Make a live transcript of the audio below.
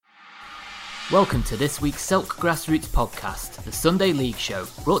Welcome to this week's Selk Grassroots podcast, the Sunday League show,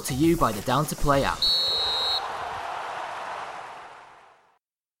 brought to you by the Down to Play app.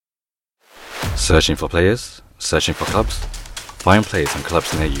 Searching for players? Searching for clubs? Find players and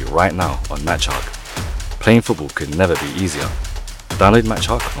clubs near you right now on MatchHawk. Playing football could never be easier. Download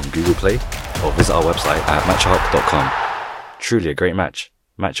MatchHawk on Google Play or visit our website at matchhawk.com. Truly a great match.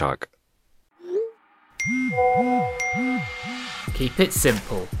 MatchHawk. Keep it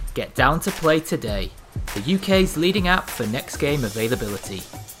simple. Get Down to Play today, the UK's leading app for next game availability.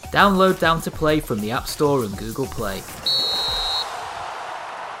 Download Down to Play from the App Store and Google Play.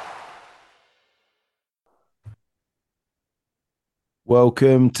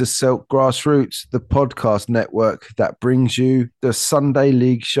 Welcome to Selk Grassroots, the podcast network that brings you the Sunday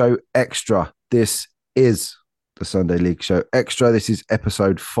League Show Extra. This is the Sunday League Show Extra. This is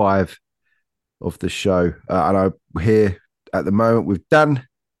episode 5 of the show. And I'm here at the moment with Dan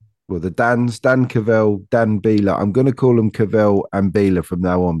Cavell, Dan Beeler. I'm going to call them Cavell and Beeler from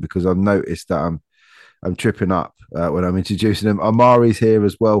now on because I've noticed that I'm tripping up when I'm introducing them. Amari's here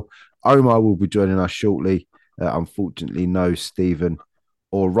as well. Omar will be joining us shortly. Unfortunately, no Stephen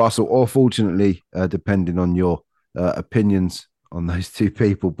or Russell, or fortunately, depending on your opinions on those two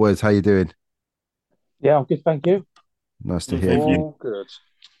people. Boys, how you doing? Yeah, I'm good, thank you. Nice to hear from you.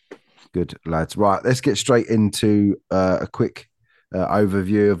 Good, lads. Right, let's get straight into a quick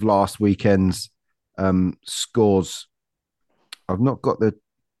overview of last weekend's scores. I've not got the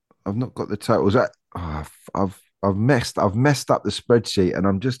totals. I've messed up the spreadsheet, and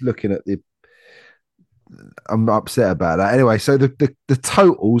I'm just looking at I'm upset about that. Anyway, so the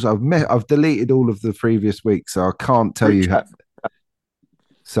totals I've deleted all of the previous weeks, so I can't tell you how.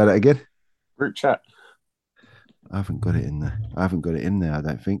 Say that again. Group chat. I haven't got it in there. I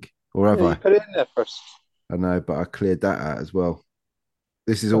don't think. Or have I? You put it in there first. I know, but I cleared that out as well.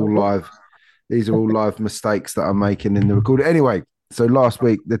 This is all live. These are all live mistakes that I'm making in the recording. Anyway, so last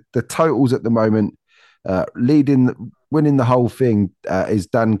week, the totals at the moment, winning the whole thing is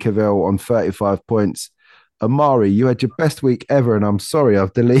Dan Cavell on 35 points. Amari, you had your best week ever, and I'm sorry,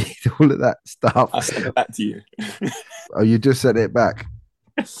 I've deleted all of that stuff. I sent it back to you. Oh, you just sent it back?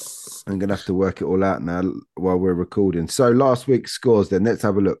 I'm going to have to work it all out now while we're recording. So last week's scores then, let's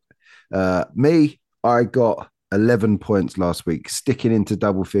have a look. I got 11 points last week, sticking into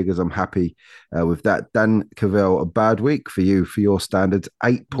double figures. I'm happy with that. Dan Cavell, a bad week for you, for your standards.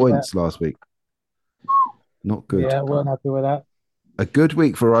 8 points last week. Not good. Yeah, weren't happy with that. A good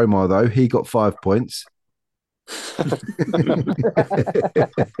week for Omar, though. He got 5 points.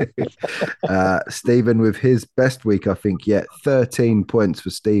 Stephen with his best week, I think, yet 13 points for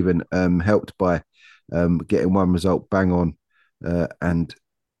Stephen, helped by getting one result bang on.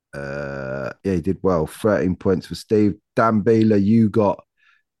 He did well. 13 points for Steve. Dan Beeler, you got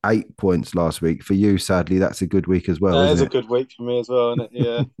 8 points last week. For you, sadly, that's a good week as well. It's a good week for me as well, isn't it?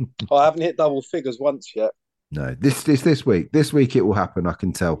 Yeah. I haven't hit double figures once yet. No, this week. This week it will happen, I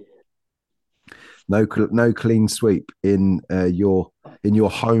can tell. No clean sweep in your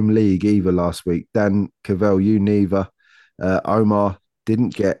home league either last week. Dan Cavell, you neither. Omar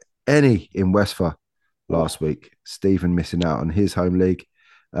didn't get any in Westphal last week. Stephen missing out on his home league.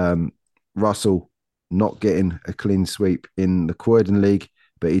 Russell not getting a clean sweep in the Croydon League,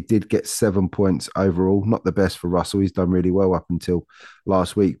 but he did get 7 points overall. Not the best for Russell. He's done really well up until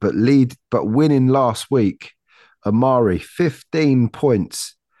last week. But winning last week, Amari, 15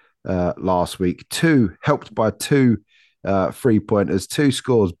 points last week. Helped by 2 3-pointers, 2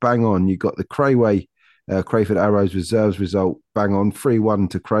 scores, bang on. You got the Crayford Arrows reserves result, bang on, 3-1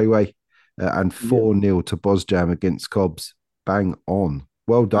 to Crayway, and 4-0 to Bosjam against Cobbs, bang on.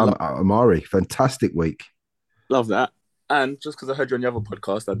 Well done, Amari. Fantastic week. Love that. And just because I heard you on the other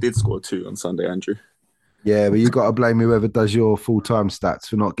podcast, I did score 2 on Sunday, Andrew. Yeah, but you got to blame whoever does your full-time stats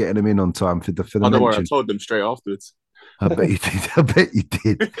for not getting them in on time for the mention. Don't worry, I told them straight afterwards. I bet you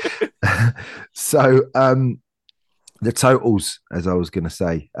did. So the totals, as I was going to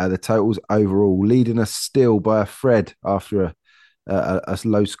say, the totals overall leading us still by a thread after a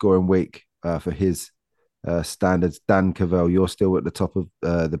low-scoring week for his standards. Dan Cavell, you're still at the top of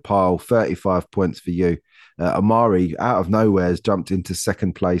the pile, 35 points for you. Amari, out of nowhere, has jumped into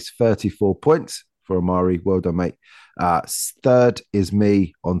second place, 34 points for Amari. Well done, mate. Third is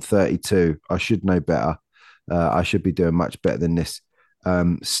me on 32. I should know better. I should be doing much better than this.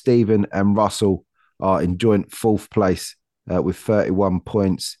 Stephen and Russell are in joint 4th place with 31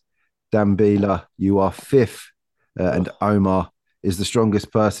 points. Dan Beeler, you are 5th, and Omar is the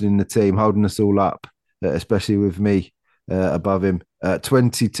strongest person in the team, holding us all up, especially with me above him.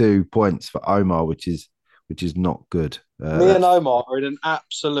 22 points for Omar, which is not good. Me and Omar are in an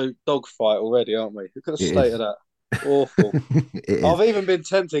absolute dogfight already, aren't we? Look at the It state is. of that. Awful. It is. I've even been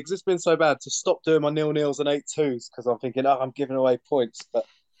tempted because it's been so bad to stop doing my 0-0s and 8-2s because I'm thinking, oh, I'm giving away points. But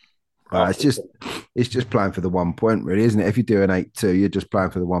It's just playing for the 1 point, really, isn't it? If you do an 8-2, you're just playing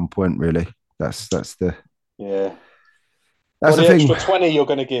for the 1 point, really. That's the yeah. That's the the thing. extra 20 you're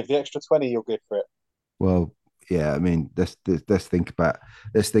going to give. The extra 20 you'll give for it. Well, yeah. I mean, let's think about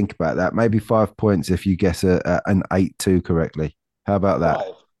that. Maybe 5 points if you guess an 8-2 correctly. How about that?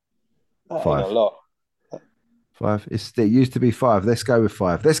 5. That Five. ain't a lot. 5. It used to be 5. Let's go with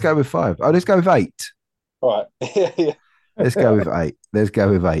 5. Let's go with 5. Oh, let's go with 8. All right. Yeah. Let's go with 8. Let's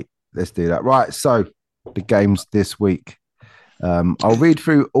go with 8. Let's do that. Right. So the games this week. I'll read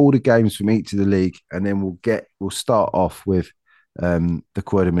through all the games from each of the league, and then we'll start off with the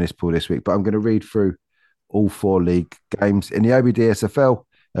Croydon Municipal this week. But I'm going to read through all 4 league games. In the OBDSFL,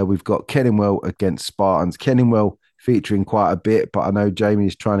 we've got Kenningwell against Spartans. Kenningwell featuring quite a bit, but I know Jamie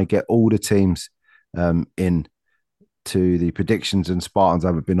is trying to get all the teams in to the predictions, and Spartans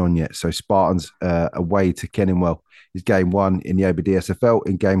haven't been on yet. So Spartans away to Kenningwell is game 1 in the OBDSFL.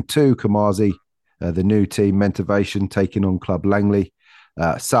 In game 2, Kamazi, the new team, Mentivation, taking on Club Langley.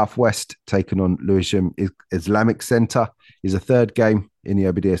 Southwest taking on Lewisham Islamic Centre is a 3rd game in the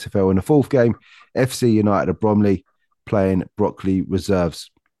OBDSFL. In the 4th game, FC United of Bromley playing Brockley Reserves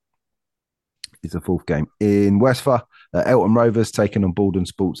is the 4th game. In Westphal, Elton Rovers taking on Baldon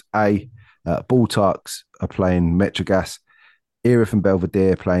Sports A. Baltarks are playing Metrogas. Erith and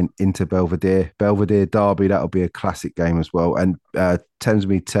Belvedere playing Inter Belvedere. Belvedere Derby, that'll be a classic game as well. And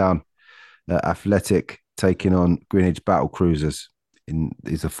Thamesmead Town Athletic taking on Greenwich Battle Cruisers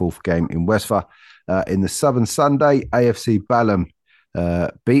is the 4th game in Westphal. In the Southern Sunday, AFC Balham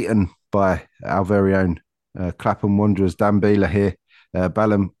beaten by our very own Clapham Wanderers. Dan Beeler here.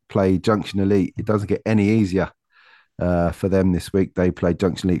 Balham play Junction Elite. It doesn't get any easier for them this week. They play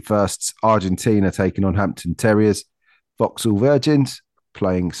Junction Elite firsts. Argentina taking on Hampton Terriers. Vauxhall Virgins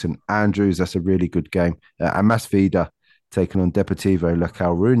playing St Andrews. That's a really good game. And Masvida taking on Deportivo La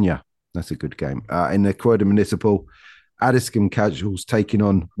Coruña. That's a good game. In the Croydon Municipal, Addiscombe Casuals taking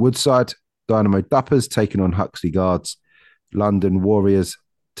on Woodside. Dynamo Duppers taking on Huxley Guards. London Warriors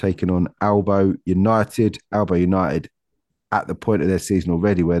taking on Albo United. Albo United at the point of their season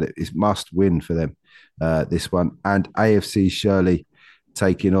already where it's must win for them, this one. And AFC Shirley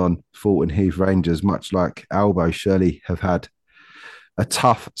taking on Fulton Heath Rangers. Much like Albo, Shirley have had a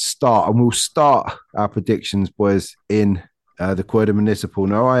tough start. And we'll start our predictions, boys, in the Croydon Municipal.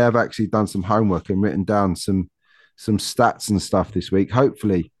 Now, I have actually done some homework and written down some stats and stuff this week.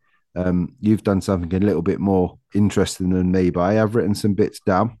 Hopefully, you've done something a little bit more interesting than me, but I have written some bits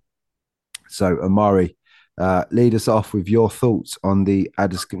down. So, Amari, lead us off with your thoughts on the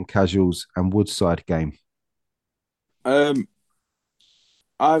Addiscombe Casuals and Woodside game. I've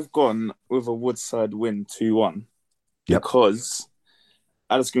gone with a Woodside win 2-1 because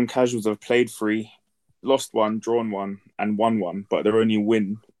Addiscombe Casuals have played 3, lost 1, drawn 1, and won 1, but their only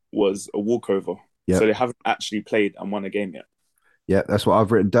win was a walkover. Yep. So they haven't actually played and won a game yet. Yeah, that's what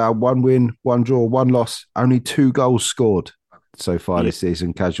I've written down. 1 win, 1 draw, 1 loss, only 2 goals scored so far this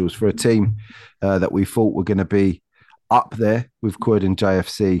season, Casuals, for a team that we thought were going to be up there with Croydon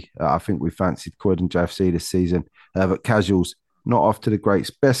JFC. I think we fancied Croydon JFC this season, but Casuals not off to the greats.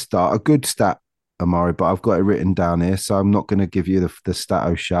 Best start, a good stat, Amari, but I've got it written down here, so I'm not going to give you the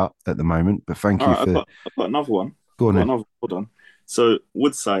stat-o shout at the moment, but thank you for... I've got another one. Go on then. Hold on. So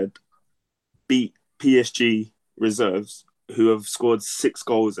Woodside beat PSG Reserves, who have scored 6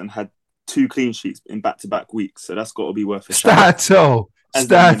 goals and had 2 clean sheets in back-to-back weeks. So that's got to be worth a shout. Stato.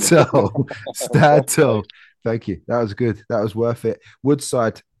 Thank you. That was good. That was worth it.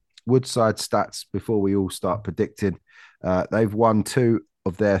 Woodside stats before we all start predicting. They've won 2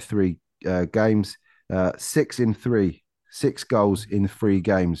 of their 3 games. 6 in 3. 6 goals in 3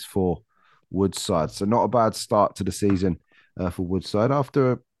 games for Woodside. So not a bad start to the season for Woodside.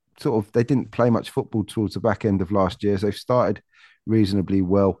 After they didn't play much football towards the back end of last year. So they've started reasonably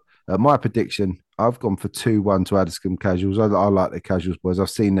well. My prediction, I've gone for 2-1 to Addiscombe Casuals. I like the Casuals boys. I've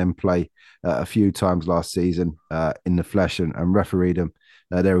seen them play a few times last season in the flesh and refereed them.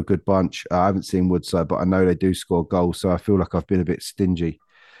 They're a good bunch. I haven't seen Woodside, but I know they do score goals. So I feel like I've been a bit stingy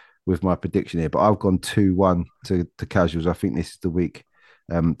with my prediction here. But I've gone 2-1 to Casuals. I think this is the week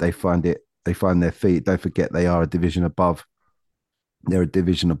they find their feet. Don't forget they are a division above. They're a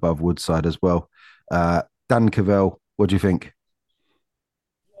division above Woodside as well. Dan Cavell, what do you think?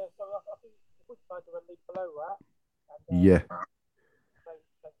 Yeah, so I think Woodside are a league below that. Yeah.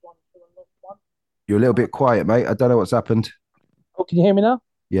 They've won 2 and lost 1. You're a little bit quiet, mate. I don't know what's happened. Oh, can you hear me now?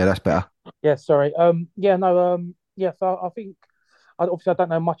 Yeah, that's better. Yeah, sorry. yeah, so I think obviously I don't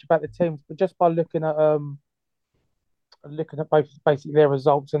know much about the teams, but just by looking at both basically their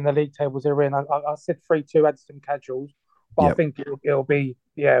results and the league tables they're in, I said 3-2 Addison Casuals, but I Yep. think it'll be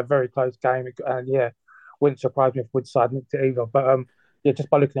a very close game, and wouldn't surprise me if Woodside nicked it either. But just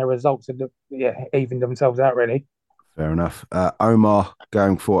by looking at results and even themselves out really. Fair enough. Omar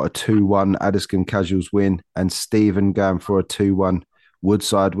going for a 2-1 Addiscombe Casuals win, and Stephen going for a 2-1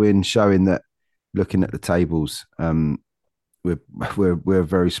 Woodside win, showing that looking at the tables, we're a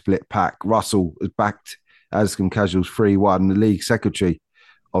very split pack. Russell has backed Addiscombe Casuals 3-1. The league secretary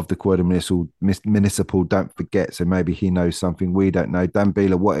of the Croydon Municipal, don't forget, so maybe he knows something we don't know. Dan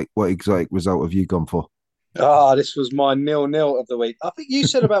Beeler, what exotic result have you gone for? This was my 0-0 of the week. I think you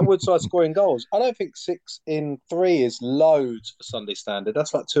said about Woodside scoring goals. I don't think 6 in 3 is loads for Sunday standard.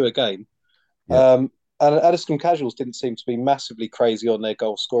 That's like 2 a game. Yeah. And Addiscombe Casuals didn't seem to be massively crazy on their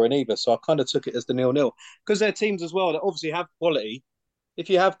goal scoring either. So I kind of took it as the 0-0 because they're teams as well that obviously have quality. If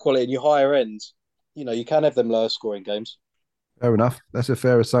you have quality and you higher ends, you can have them lower scoring games. Fair enough. That's a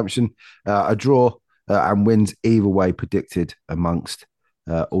fair assumption. A draw and wins either way predicted amongst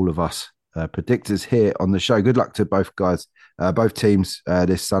all of us predictors here on the show. Good luck to both guys, both teams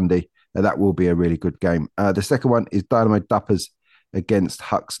this Sunday. That will be a really good game. The second one is Dynamo Duppers against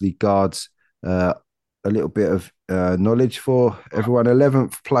Huxley Guards. A little bit of knowledge for everyone.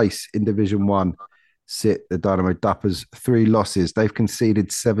 11th place in Division 1 sit the Dynamo Duppers. 3 losses. They've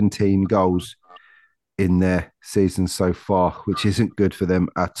conceded 17 goals in their season so far, which isn't good for them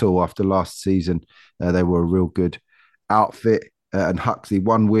at all. After last season, they were a real good outfit. And Huxley,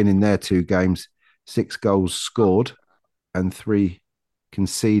 1 win in their 2 games, 6 goals scored and 3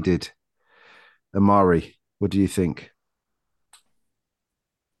 conceded. Amari, what do you think?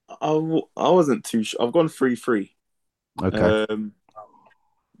 I wasn't too sure. I've gone 3-3. Okay.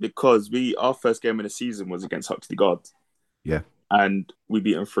 Because our first game of the season was against Huxley Guards. Yeah. And we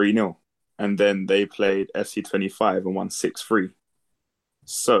beat them 3-0. And then they played SC25 and won 6-3.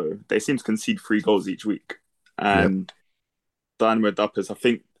 So they seem to concede 3 goals each week. And Dynamo Duppers, I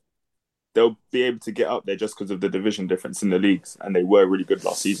think they'll be able to get up there just because of the division difference in the leagues. And they were really good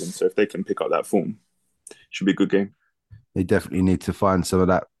last season. So if they can pick up that form, it should be a good game. They definitely need to find some of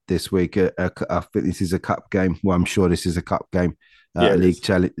that this week. I think this is a cup game. Well, I'm sure this is a cup game, League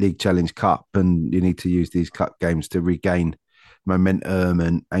Challenge Cup. And you need to use these cup games to regain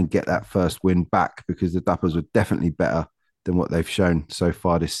momentum and get that first win back, because the Duppers were definitely better than what they've shown so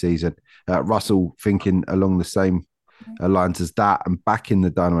far this season. Russell thinking along the same lines as that and backing the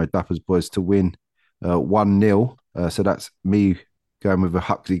Dynamo Duppers boys to win 1-0. So that's me going with a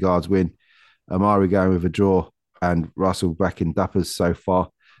Huxley Guards win, Amari going with a draw, and Russell backing Duppers so far.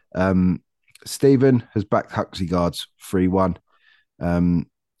 Stephen has backed Huxley Guards 3-1.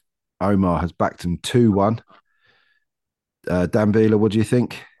 Omar has backed him 2-1. Dan Beeler, what do you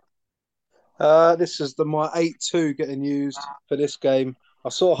think? This is my 8-2 getting used for this game. I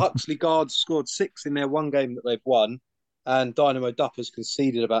saw Huxley Guards scored 6 in their 1 game that they've won, and Dynamo Duppers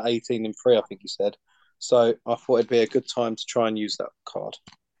conceded about 18 in 3, I think you said. So I thought it'd be a good time to try and use that card.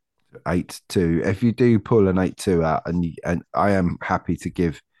 8-2. If you do pull an 8-2 out, and I am happy to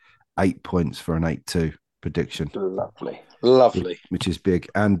give 8 points for an 8-2 prediction. Lovely. Which is big.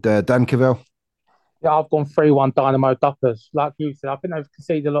 And Dan Cavell? Yeah, I've gone 3-1 Dynamo Duppers. Like you said, I think they've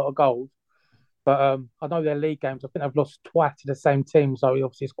conceded a lot of goals. But I know their league games, I think they've lost twice to the same team. So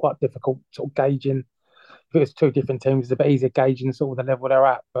obviously it's quite difficult sort of gauging. If it's 2 different teams, it's a bit easier gauging sort of the level they're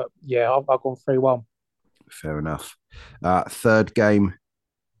at. But yeah, I've gone 3-1. Fair enough. Third game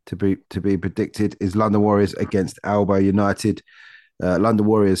to be predicted is London Warriors against Albo United. London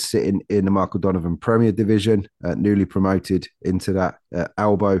Warriors sitting in the Michael Donovan Premier Division, newly promoted into that.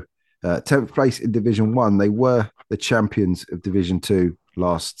 Albo, 10th place in Division 1. They were the champions of Division 2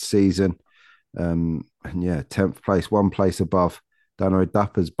 last season. And 10th place, 1 place above Dynamo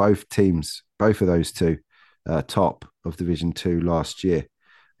Duppers. Both of those two, top of Division 2 last year.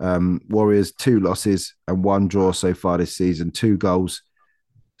 Warriors 2 losses and 1 draw so far this season. 2 goals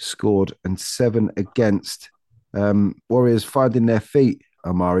scored and 7 against. Warriors finding their feet,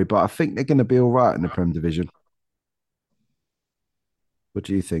 Amari, but I think they're going to be all right in the Prem Division. What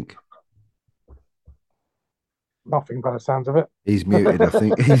do you think? Nothing by the sounds of it. He's muted. I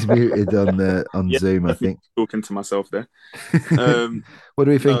think he's muted on Zoom. I think talking to myself there. What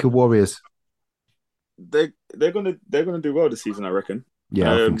do we think of Warriors? They're gonna do well this season, I reckon.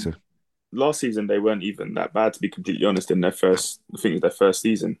 Yeah, I think so. Last season they weren't even that bad, to be completely honest. In their first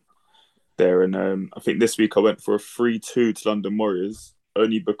season there, and I think this week I went for a 3-2 to London Warriors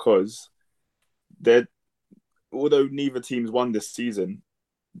only because although neither teams won this season,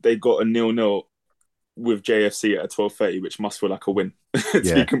 they got a 0-0 with JFC at 12:30, which must feel like a win, to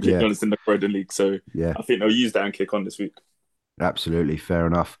be completely honest, in the Croydon League. So I think they'll use that and kick on this week. Absolutely, fair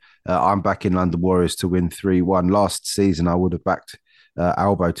enough. I'm backing London Warriors to win 3-1. Last season, I would have backed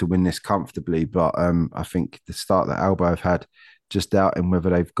Albo to win this comfortably, but I think the start that Albo have had, just doubting whether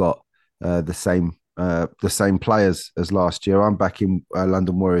they've got the same players as last year. I'm backing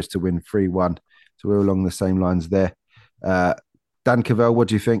London Warriors to win 3-1. So we're along the same lines there. Dan Cavell, what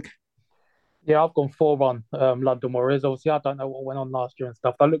do you think? Yeah, I've gone 4-1 London Warriors. Obviously, I don't know what went on last year and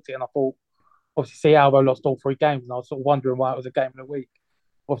stuff. I looked at it and I thought, obviously, Albo lost all 3 games, and I was sort of wondering why it was a game in a week.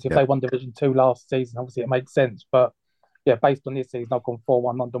 Obviously, if they won Division 2 last season, obviously it made sense. But yeah, based on this season, I've gone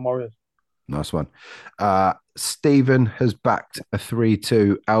 4-1 London Warriors. Nice one. Stephen has backed a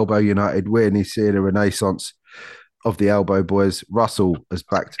 3-2 Albo United win. He's seeing a renaissance of the Albo boys. Russell has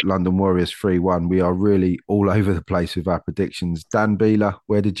backed London Warriors 3-1. We are really all over the place with our predictions. Dan Beeler,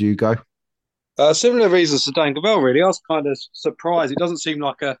 where did you go? Similar reasons to Dan Cavell, really. I was kind of surprised. It doesn't seem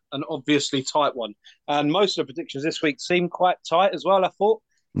like an obviously tight one. And most of the predictions this week seem quite tight as well, I thought.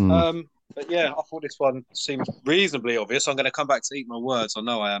 But yeah, I thought this one seems reasonably obvious. I'm going to come back to eat my words. I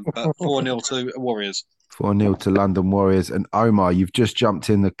know I am. But 4-0 to Warriors. 4-0 to London Warriors. And Omar, you've just jumped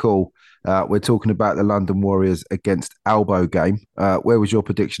in the call. We're talking about the London Warriors against Albo game. Where was your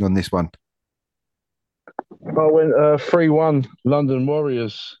prediction on this one? I went 3-1 London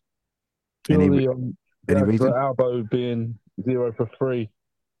Warriors. Any reason? Albo being 0 for 3.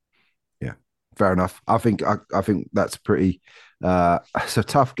 Yeah, fair enough. I think that's pretty. It's a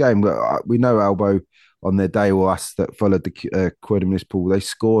tough game. We know Albo on their day, or us that followed the Croydon Municipal, they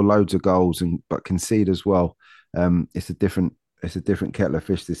score loads of goals but concede as well. It's a different kettle of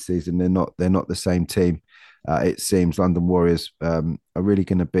fish this season. They're not the same team. It seems London Warriors are really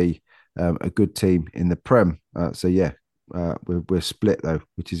going to be a good team in the Prem. So yeah. We're split though,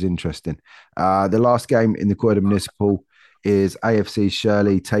 which is interesting. The last game in the Croydon Municipal is AFC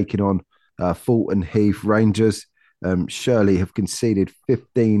Shirley taking on Fulton Heath Rangers. Shirley have conceded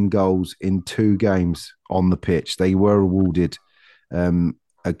 15 goals in 2 games on the pitch. They were awarded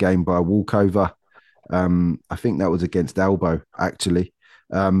a game by walkover. I think that was against Albo actually,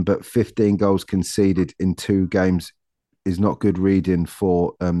 but 15 goals conceded in 2 games is not good reading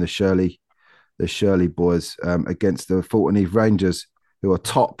for the Shirley boys against the Fulton Heath Rangers, who are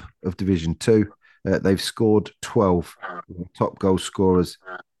top of Division 2. They've scored 12 top goal scorers.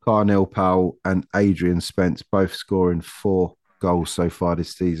 Carnell Powell and Adrian Spence both scoring 4 goals so far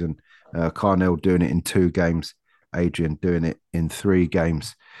this season. Carnell doing it in 2 games. Adrian doing it in 3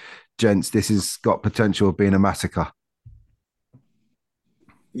 games. Gents, this has got potential of being a massacre.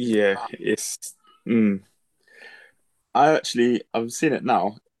 Yeah, it's... I've seen it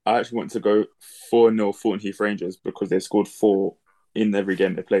now. I actually want to go 4-0 Fulton Heath Rangers because they scored 4 in every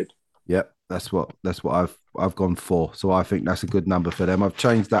game they played. Yep, that's what I've gone for. So I think that's a good number for them. I've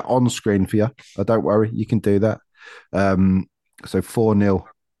changed that on screen for you. Oh, don't worry, you can do that. So 4-0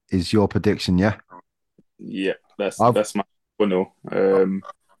 is your prediction, yeah? Yeah, that's my 4-0.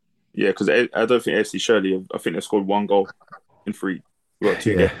 Yeah, because I don't think AFC Shirley. I think they scored 1 goal in 2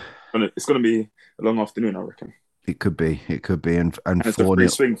 games. It's going to be a long afternoon, I reckon. It could be, and it's a free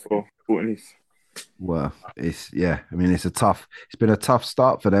swing for Fulton Heath. Well, it's been a tough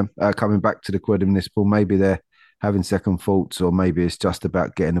start for them coming back to the Croydon Municipal. Maybe they're having second thoughts, or maybe it's just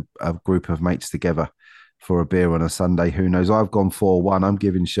about getting a group of mates together for a beer on a Sunday. Who knows? I've gone 4-1. I'm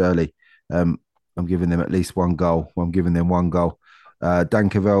giving Shirley. I'm giving them at least 1 goal. I'm giving them 1 goal. Dan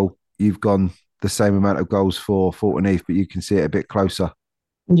Cavell, you've gone the same amount of goals for Fulton Heath, but you can see it a bit closer.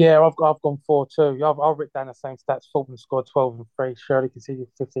 Yeah, I've gone 4-2. I've written down the same stats. Fulton scored 12 and 3. Shirley conceded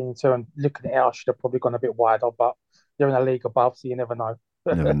 15 and 2. And looking at it, I should have probably gone a bit wider, but they're in a league above, so you never know.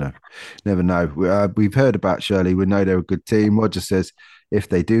 Never know. We've heard about Shirley. We know they're a good team. Roger says if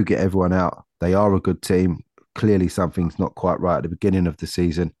they do get everyone out, they are a good team. Clearly, something's not quite right at the beginning of the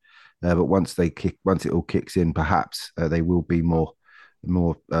season, but once it all kicks in, perhaps they will be more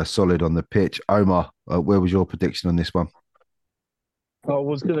solid on the pitch. Omar, where was your prediction on this one? I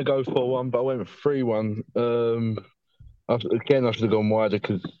was going to go 4-1, but I went 3-1. I should have gone wider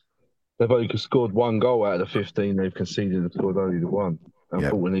because they've only scored 1 goal out of the 15 they've conceded and scored only the 1. And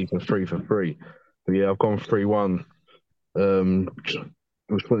Fulton Heath 3 for 3. But yeah, I've gone 3-1. It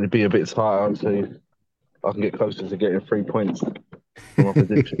was going to be a bit tighter, so I can get closer to getting 3 points for my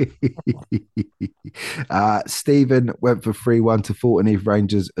prediction. Stephen went for 3-1 to Fulton Heath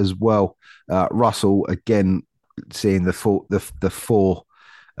Rangers as well. Russell, again, seeing the 4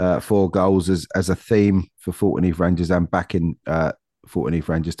 goals as a theme for Fulton Heath Rangers and backing Fulton Heath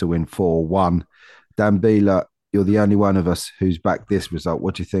Rangers to win 4-1. Dan Beeler, you're the only one of us who's backed this result.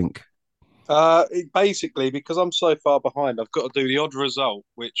 What do you think? Basically, because I'm so far behind, I've got to do the odd result,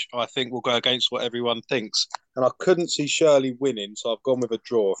 which I think will go against what everyone thinks. And I couldn't see Shirley winning, so I've gone with a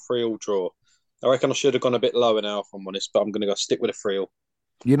draw, 3-3 draw. I reckon I should have gone a bit lower now, if I'm honest, but I'm going to go stick with a 3-3.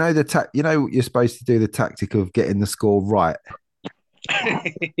 You know you're supposed to do the tactic of getting the score right.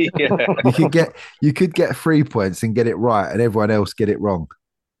 Yeah. You could get 3 points and get it right, and everyone else get it wrong.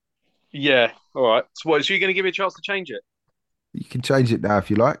 Yeah. All right. So you going to give me a chance to change it? You can change it now if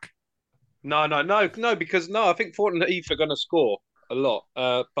you like. No, because I think Fortin and Eve are going to score a lot,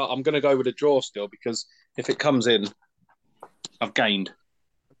 but I'm going to go with a draw still because if it comes in, I've gained.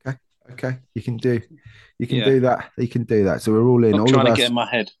 Okay, you can do that. You can do that. So we're all in. I'm trying to get in my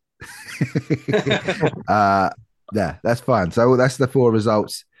head. Yeah, that's fine. So that's the 4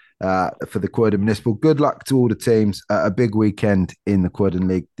 results for the Croydon Municipal. Good luck to all the teams. A big weekend in the Croydon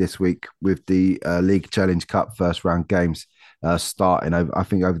League this week with the League Challenge Cup first round games starting. I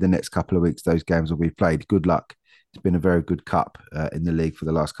think over the next couple of weeks, those games will be played. Good luck. It's been a very good cup in the league for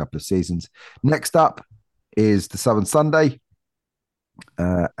the last couple of seasons. Next up is the Southern Sunday.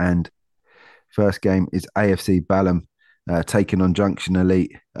 And first game is AFC Balham taking on Junction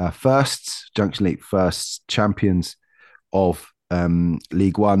Elite firsts. Junction Elite firsts, champions of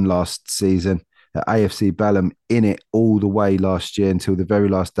League One last season. AFC Balham in it all the way last year until the very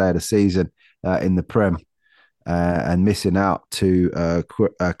last day of the season in the Prem, and missing out to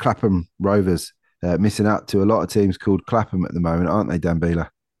Clapham Rovers. Missing out to a lot of teams called Clapham at the moment, aren't they, Dan Beeler?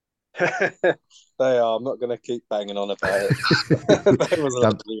 They are. I'm not going to keep banging on about it. That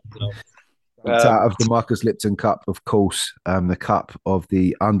was out of the Marcus Lipton Cup, of course, the cup of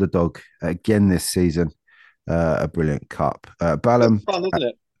the underdog again this season. A brilliant cup. Balham, it's fun, isn't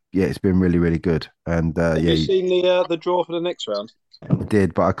it? Yeah, it's been really, really good. And have you seen the draw for the next round? I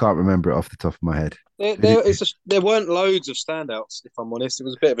did, but I can't remember it off the top of my head. There weren't loads of standouts, if I'm honest. It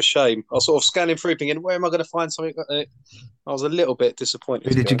was a bit of a shame. I was sort of scanning through thinking, where am I going to find something? I was a little bit disappointed.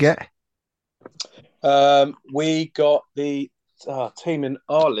 Who did you get? We got the team in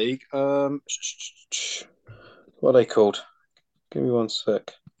our league. What are they called? Give me one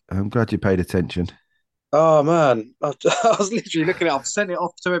sec. I'm glad you paid attention. Oh man, I was literally looking at it. I've sent it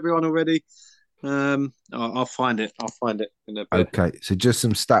off to everyone already. I'll find it. I'll find it in a bit. Okay, so just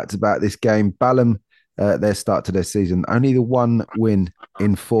some stats about this game. Balham, their start to their season, only the 1 win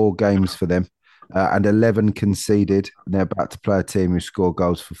in 4 games for them, and 11 conceded. And they're about to play a team who score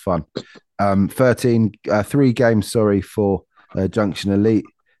goals for fun. 3 games, for Junction Elite.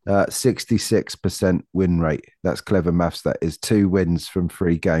 66% win rate. That's clever maths. That is 2 wins from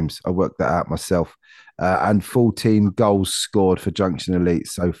 3 games. I worked that out myself. And 14 goals scored for Junction Elite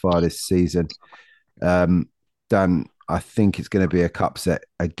so far this season. Dan, I think it's going to be a cup set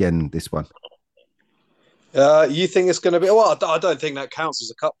again, this one. You think it's going to be? Well, I don't think that counts as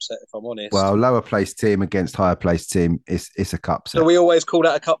a cup set, if I'm honest. Well, lower placed team against higher placed team, it's a cup set. So we always call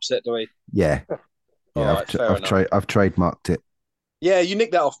that a cup set, do we? Yeah. I've trademarked it. Yeah, you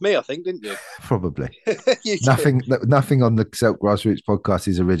nicked that off me, I think, didn't you? Probably. Nothing on the Silk Grassroots podcast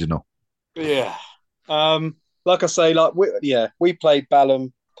is original. Yeah. Like I say, we played Balham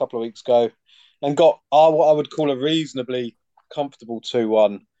a couple of weeks ago and got what I would call a reasonably comfortable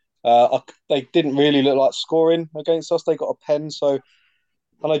 2-1. They didn't really look like scoring against us. They got a pen, so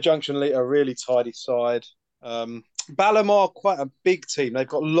I know Junction Elite are a really tidy side. Balham are quite a big team. They've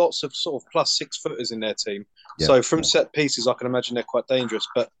got lots of sort of plus 6 footers in their team. Yeah. So from set pieces, I can imagine they're quite dangerous.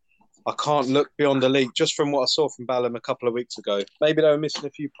 But I can't look beyond the league just from what I saw from Balham a couple of weeks ago. Maybe they were missing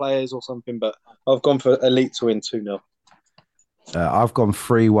a few players or something, but I've gone for Elite to win 2-0. I've gone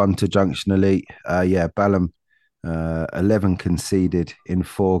 3-1 to Junction Elite. Balham 11 conceded in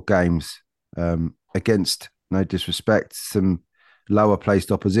 4 games against, no disrespect, some lower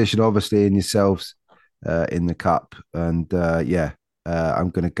placed opposition, obviously, in yourselves in the cup. And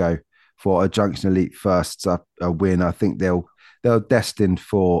I'm going to go for a Junction Elite first a win. I think they're destined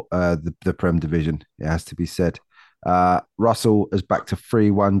for the Prem division, it has to be said. Russell has backed a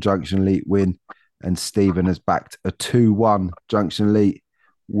 3-1 Junction Elite win, and Stephen has backed a 2-1 Junction Elite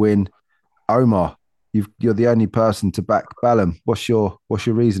win. Omar, you're the only person to back Balham. What's your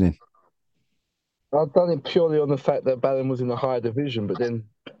reasoning? I've done it purely on the fact that Balham was in the higher division, but then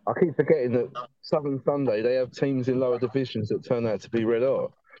I keep forgetting that Southern Sunday, they have teams in lower divisions that turn out to be Red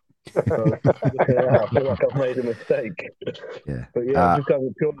Hot. So, I feel like I've made a mistake. Yeah. But I'm just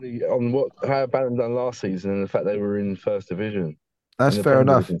going purely on how Balham done last season and the fact they were in first division. That's fair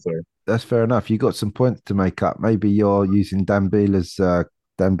enough. That's fair enough. You got some points to make up. Maybe you're using Dan Beeler's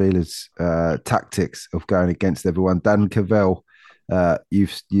tactics of going against everyone. Dan Cavell,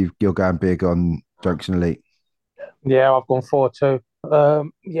 you're going big on Junction Elite. Yeah, I've gone 4-2.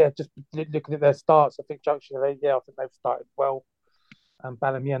 Just looking at their starts, I think Junction, I think they've started well, and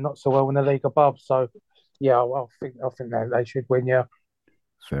Balham, not so well in the league above. So, I think they should win. Yeah,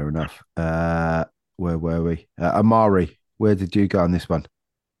 fair enough. Where were we? Amari, where did you go on this one?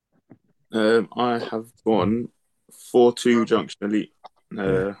 I have gone 4-2 Junction Elite.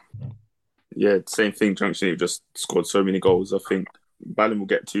 Same thing. Junction Elite just scored so many goals. I think Balham will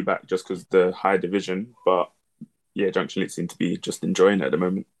get 2 back just because the high division, but Junction Elite seem to be just enjoying it at the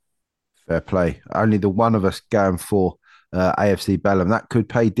moment. Fair play. Only the one of us going for AFC Balham. That could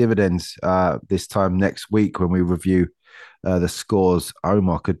pay dividends this time next week when we review the scores.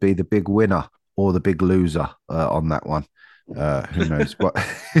 Omar could be the big winner or the big loser on that one. Who knows? But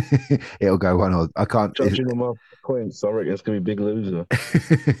it'll go one or I can't. Judging on my points, I reckon it's going to be a big loser.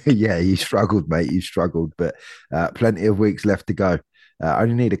 Yeah, you struggled, mate. You struggled, but plenty of weeks left to go.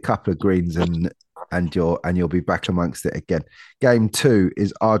 Only need a couple of greens and you'll be back amongst it again. Game 2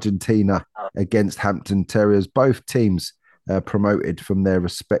 is Argentina against Hampton Terriers. Both teams promoted from their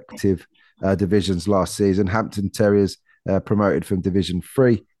respective divisions last season. Hampton Terriers promoted from Division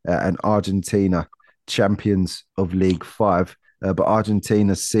 3 and Argentina champions of League 5. But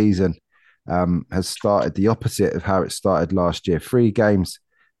Argentina's season has started the opposite of how it started last year. 3 games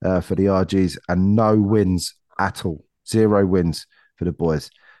for the RGs and no wins at all. 0 wins for the boys.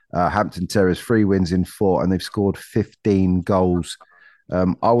 Hampton Terriers 3 wins in 4 and they've scored 15 goals.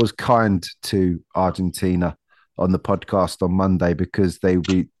 I was kind to Argentina on the podcast on Monday because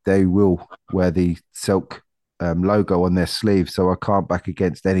they will wear the Silk logo on their sleeve, so I can't back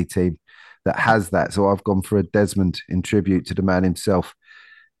against any team that has that. So I've gone for a Desmond in tribute to the man himself.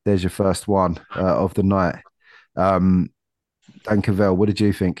 There's your first one of the night. Dan Cavell, what did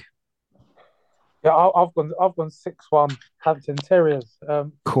you think? Yeah, I've gone 6-1 Hampton Terriers.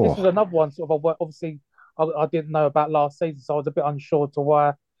 Cool. This is another one sort of obviously I didn't know about last season, so I was a bit unsure to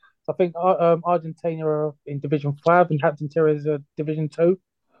why. I think Argentina are in Division 5 and Hampton Terriers are Division 2.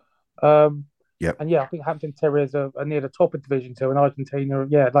 Yep. And I think Hampton Terriers are near the top of Division 2 and Argentina,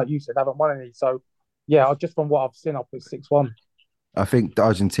 like you said, haven't won any. So, just from what I've seen, I'll put 6-1. I think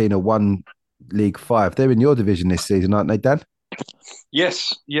Argentina won League 5. They're in your division this season, aren't they, Dan?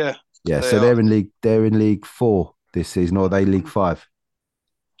 Yes, yeah. Yeah, so they're in League 4 this season, or are they League 5?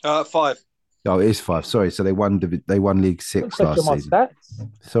 5. Oh, it is 5. Sorry, so they won League 6 last season. Stats.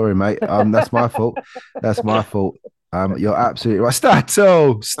 Sorry, mate. That's my fault. That's my fault. You're absolutely right.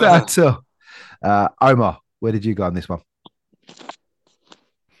 Stato. Omar, where did you go on this one?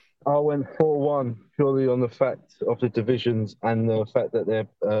 I went 4-1 purely on the fact of the divisions and the fact that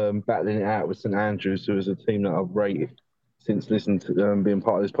they're battling it out with St Andrews, who is a team that I've rated since listening to being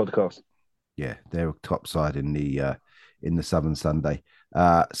part of this podcast. Yeah, they're a top side in the Southern Sunday.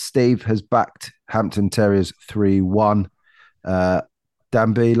 Steve has backed Hampton Terriers 3-1. Dan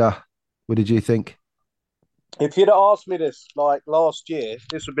Beeler, what did you think? If you'd have asked me this like last year,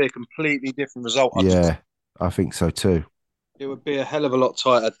 this would be a completely different result. I think so too. It would be a hell of a lot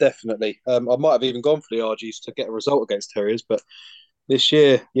tighter, definitely. I might have even gone for the RGs to get a result against Terriers, but this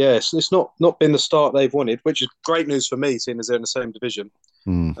year, it's not been the start they've wanted, which is great news for me, seeing as they're in the same division.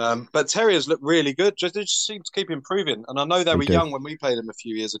 But Terriers look really good. They just seem to keep improving. And I know they were young when we played them a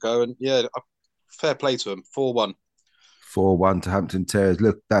few years ago. And fair play to them. 4-1. 4-1 to Hampton Terriers.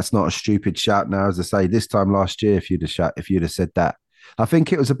 Look, that's not a stupid shout now. As I say, this time last year, if you'd have said that. I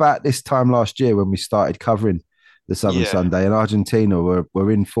think it was about this time last year when we started covering the Southern Sunday, and Argentina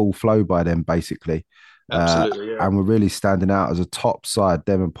were in full flow by then, basically. Absolutely, and we're really standing out as a top side,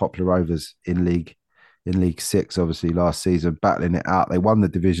 them and Poplar Rovers in League 6, obviously, last season, battling it out. They won the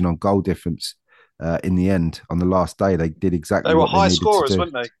division on goal difference in the end. On the last day, they did exactly what they needed to do. They were high scorers,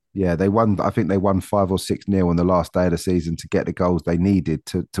 weren't they? Yeah, they won. I think they won 5 or 6-0 on the last day of the season to get the goals they needed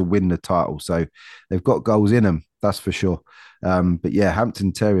to win the title. So they've got goals in them, that's for sure. But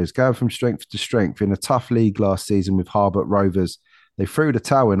Hampton Terriers going from strength to strength in a tough league last season with Harbert Rovers. They threw the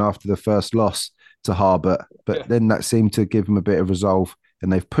towel in after the first loss to Harbert, but then that seemed to give them a bit of resolve,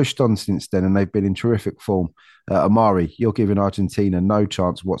 and they've pushed on since then, and they've been in terrific form. Amari, you're giving Argentina no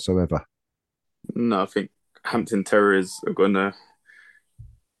chance whatsoever. No, I think Hampton Terriers are going to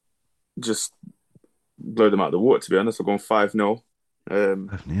just blow them out of the water, to be honest. I've gone 5-0.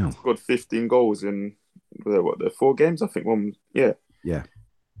 5-0. Scored 15 goals in the 4 games, I think. Yeah.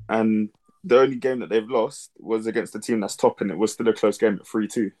 And the only game that they've lost was against the team that's top, and it was still a close game at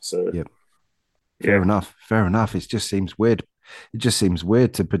 3-2. So, Fair enough. It just seems weird. It just seems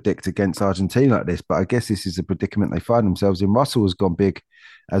weird to predict against Argentina like this, but I guess this is a predicament they find themselves in. Russell has gone big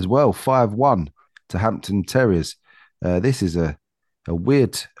as well, 5-1 to Hampton Terriers. This is a a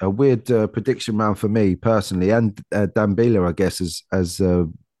weird prediction round for me personally, and Dan Beeler, I guess, as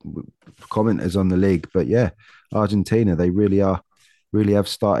commenters on the league. But yeah, Argentina, they really have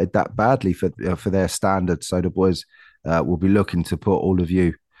started that badly for their standards. So the boys will be looking to put all of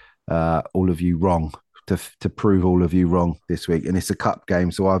you wrong, to prove all of you wrong this week. And it's a cup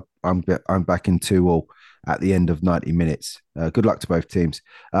game, so I'm back in 2-2 at the end of 90 minutes. Good luck to both teams.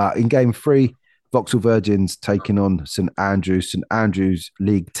 In game 3, Vauxhall Virgins taking on St Andrews. St Andrews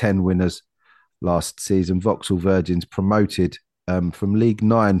League 10 winners last season. Vauxhall Virgins promoted from League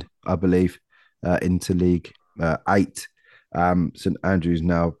 9, I believe, into League 8. St Andrews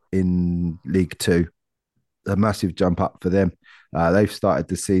now in League 2. A massive jump up for them. They've started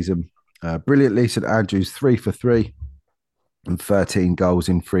the season brilliantly. St Andrews 3 for 3 and 13 goals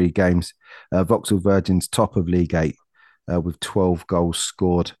in 3 games. Vauxhall Virgins top of League 8 with 12 goals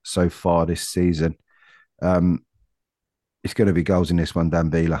scored so far this season. It's going to be goals in this one,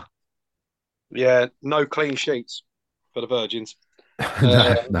 Dan Beeler. Yeah, no clean sheets for the Virgins.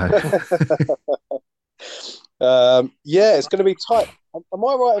 No. Yeah, it's going to be tight. Am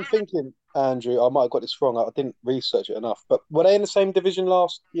I right in thinking, Andrew? I might have got this wrong. I didn't research it enough. But were they in the same division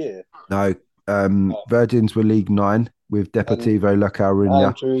last year? No. Virgins were League 9 with Deportivo La Coruña.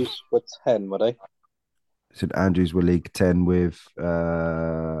 Andrews were 10, were they? St Andrews were League 10 with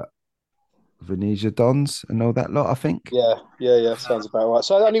Venezia Dons and all that lot, I think. Yeah. Sounds about right.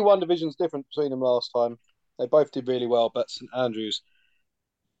 So only one division's different between them last time. They both did really well, but St Andrews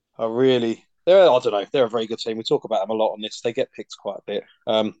are really... I don't know. They're a very good team. We talk about them a lot on this. They get picked quite a bit.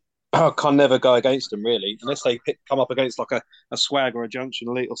 I can never go against them, really. Unless they come up against like a Swag or a Junction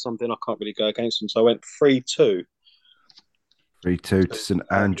Elite or something, I can't really go against them. So I went 3-2. 3-2 to St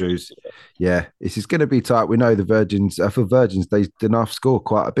Andrews. Yeah, this is going to be tight. We know the Virgins, for Virgins, they enough score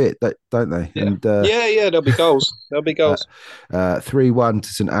quite a bit, don't they? Yeah, and, there'll be goals. 3-1 to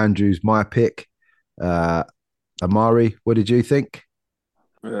St Andrews, my pick. Amari, what did you think?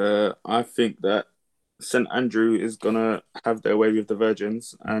 I think that St Andrew is going to have their way with the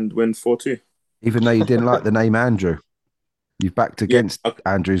Virgins and win 4-2. Even though you didn't like the name Andrew, you've backed against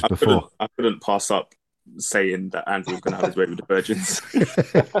Andrews before. I couldn't pass up saying that Andrew was going to have his way with the Virgins,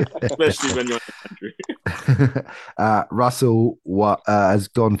 especially when you're Andrew. Russell has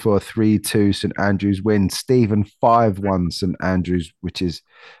gone for a 3-2 St Andrews win. Stephen 5-1 St Andrews, which is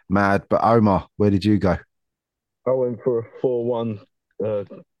mad. But Omar, where did you go? I went for a 4-1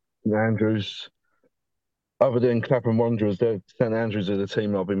 St Andrews. Other than Clapham Wanderers, St Andrews are the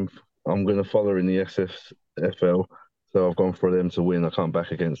team I'm going to follow in the SFL. So I've gone for them to win. I can't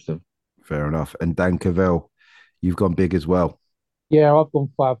back against them. Fair enough. And Dan Cavell, you've gone big as well. Yeah, I've gone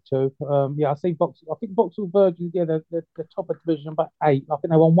 5-2. I think Vauxhall Virgins, they're top of division, about 8. I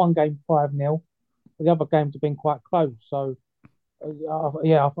think they won one game 5-0. The other games have been quite close. So, I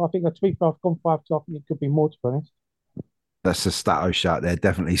think to be fair, I've gone 5-2. I think it could be more, to be honest. That's a Stato shout there,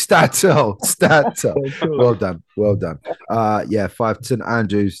 definitely. Stato. Well done. 5 St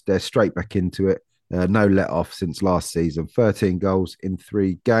Andrews, they're straight back into it. No let off since last season. 13 goals in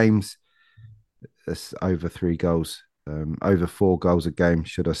 3 games. That's over 3 goals, over 4 goals a game,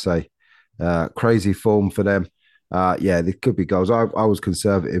 should I say. Crazy form for them. There could be goals. I was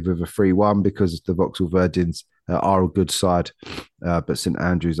conservative with a 3-1 because the Vauxhall Virgins are a good side. But St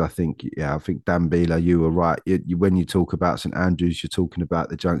Andrews, I think Dan Beeler, you were right. When you talk about St Andrews, you're talking about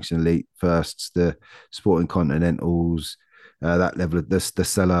the Junction Elite Firsts, the Sporting Continentals, that level of the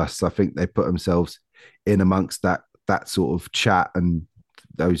Sellers. I think they put themselves in amongst that sort of chat, and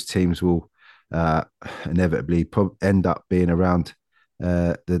those teams will inevitably end up being around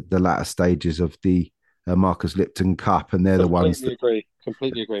the latter stages of the Marcus Lipton Cup, and they're the ones that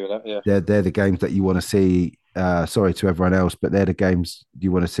completely agree with that. Yeah, they're the games that you want to see. Sorry to everyone else, but they're the games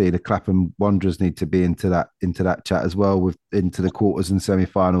you want to see. The Clapham Wanderers need to be into that chat as well, into the quarters and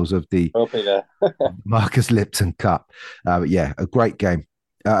semi-finals of the Marcus Lipton Cup. But yeah, a great game,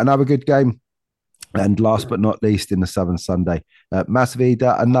 another good game. And last but not least, in the Southern Sunday,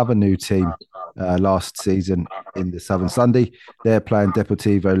 Masvida, another new team last season in the Southern Sunday. They're playing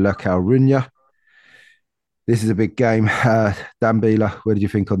Deportivo La Coruña. This is a big game. Dan Beeler, what did you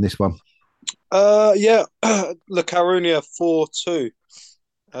think on this one? La Coruña 4-2.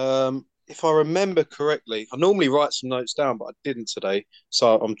 If I remember correctly, I normally write some notes down, but I didn't today,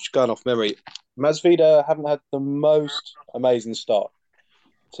 so I'm just going off memory. Masvida haven't had the most amazing start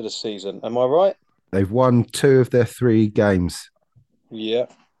to the season. Am I right? They've won 2 of their 3 games. Yeah.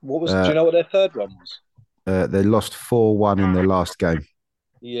 Do you know what their third one was? They lost 4-1 in their last game.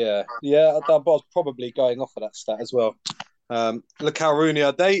 Yeah. I was probably going off of that stat as well. La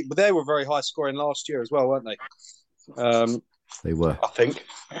Coruña, they were very high scoring last year as well, weren't they? They were. I think.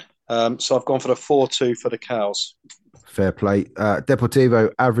 So I've gone for the 4-2 for the Cows. Fair play.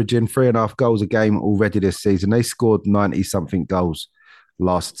 Deportivo averaging 3.5 goals a game already this season. They scored 90-something goals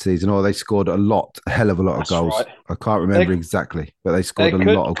last season, or they scored a hell of a lot of goals. Right. I can't remember exactly, but they scored a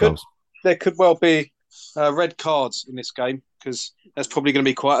lot of goals. There could well be red cards in this game because there's probably going to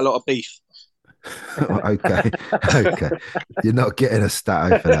be quite a lot of beef. Okay. You're not getting a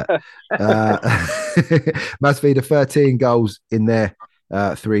stat for that. Masvidal 13 goals in their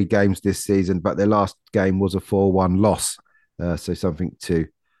 3 games this season, but their last game was a 4-1 loss. So something to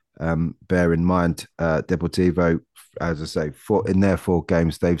bear in mind. Deportivo, as I say, in their 4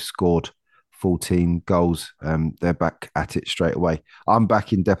 games, they've scored 14 goals. They're back at it straight away. I'm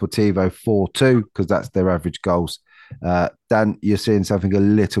back in Deportivo 4-2 because that's their average goals. Dan, you're seeing something a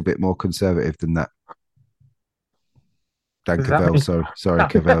little bit more conservative than that. Dan Cavell, sorry,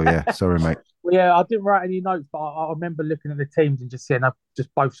 Cavell. Yeah, sorry, mate. Well, yeah, I didn't write any notes, but I remember looking at the teams and just seeing they just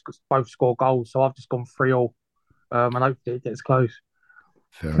both score goals. So I've just gone 3-3, and hopefully it gets close.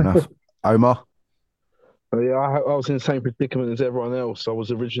 Fair enough. Omar? Yeah, I was in the same predicament as everyone else. I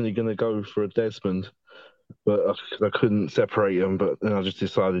was originally going to go for a Desmond, but I couldn't separate them. But then I just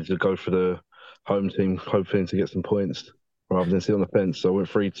decided to go for the home team, hoping to get some points rather than sit on the fence. So I went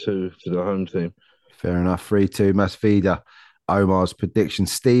 3-2 to the home team. Fair enough. 3-2. Masvidal. Omar's prediction.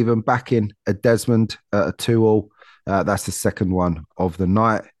 Stephen back in a Desmond at a 2-2. That's the second one of the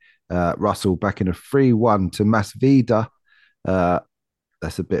night. Russell back in a 3-1 to Masvidal.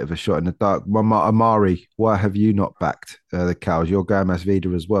 That's a bit of a shot in the dark. Amari, why have you not backed the Cows? You're going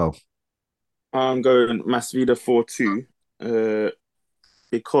Masvidal as well. I'm going Masvidal 4-2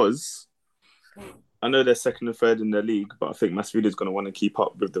 because I know they're second and third in their league, but I think Masvidal's going to want to keep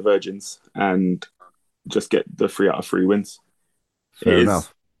up with the Virgins and just get the 3 out of 3 wins. Fair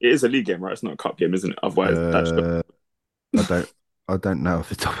enough. It is a league game, right? It's not a cup game, isn't it? Otherwise, I don't know off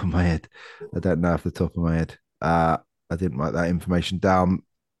the top of my head. I didn't write that information down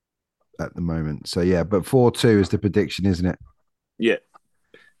at the moment. So yeah, but 4-2 is the prediction, isn't it? Yeah.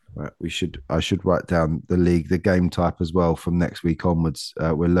 Right. I should write down the game type as well from next week onwards.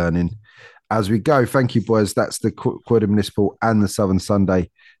 We're learning as we go. Thank you, boys. That's the Croydon Municipal and the Southern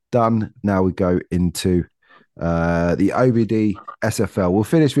Sunday done. Now we go into the OBD SFL. We'll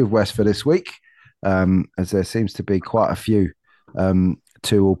finish with West for this week, as there seems to be quite a few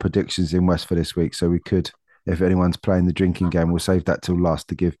 2-2 predictions in West for this week. So we could, if anyone's playing the drinking game, we'll save that till last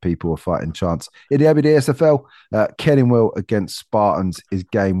to give people a fighting chance. In the OBD SFL, Kenningwell against Spartans is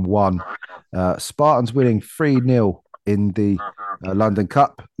game 1. Spartans winning 3-0 in the London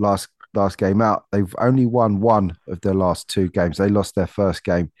Cup last game out. They've only won 1 of their last 2 games. They lost their first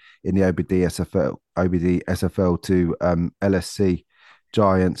game in the OBD SFL to LSC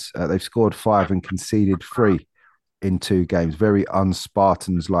Giants. They've scored 5 and conceded 3 in 2 games. Very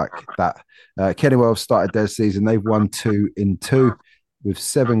un-Spartans like that. Kenningwell have started their season. They've won 2 in 2 with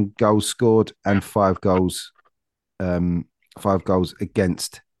 7 goals scored and 5 goals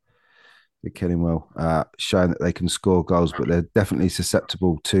against the Kenningwell, showing that they can score goals, but they're definitely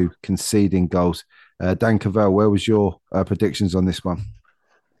susceptible to conceding goals. Dan Cavell, where was your predictions on this one?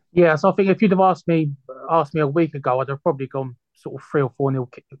 Yeah, so I think if you'd have asked me a week ago, I'd have probably gone sort of 3 or 4-0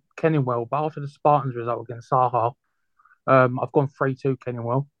 Kenningwell. But after the Spartans result against Saha, I've gone 3-2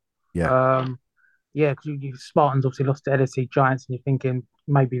 Kenningwell. Yeah. Because you Spartans obviously lost to LSE Giants, and you're thinking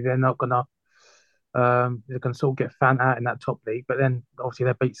maybe they're not gonna sort of get found out in that top league. But then obviously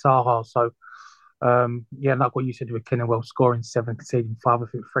they beat Saha, so like what you said with Kenningwell scoring 7, conceding 5. I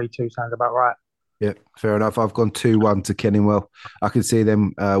think 3-2 sounds about right. Yeah, fair enough. I've gone 2-1 to Kenningwell. I can see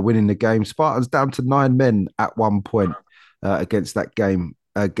them winning the game. Spartans down to 9 men at one point against that game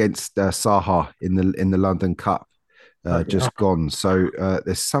against Saha in the London Cup. Just gone. So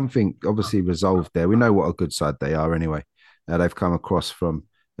there's something obviously resolved there. We know what a good side they are anyway. They've come across from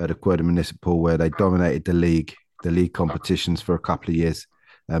the Croydon Municipal, where they dominated the league competitions for a couple of years.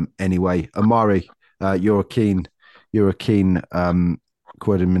 Anyway, Amari, you're a keen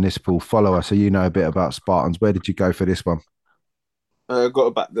Croydon Municipal follower, so you know a bit about Spartans. Where did you go for this one? Got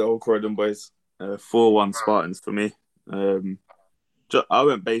to back the old Croydon boys. 4-1 Spartans for me. I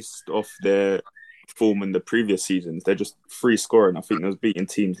went based off their form in the previous seasons. They're just free scoring. I think they was beating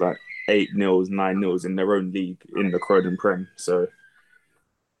teams like 8-0, 9-0 in their own league in the Croydon Prem. So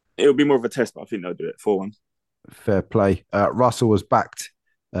it'll be more of a test, but I think they'll do it 4-1. Fair play. Russell was backed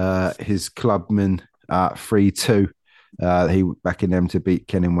his clubman 3-2. He backing them to beat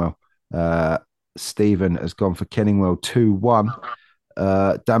Kenningwell. Stephen has gone for Kenningwell 2-1.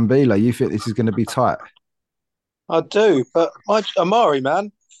 Dan Beeler, you think this is going to be tight? I do, but Amari,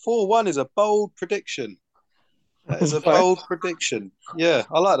 man, 4-1 is a bold prediction. That is a bold prediction. Yeah,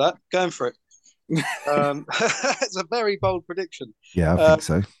 I like that. Going for it. It's a very bold prediction. Yeah, I think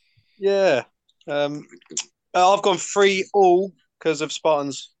so. Yeah. I've gone 3-3 because of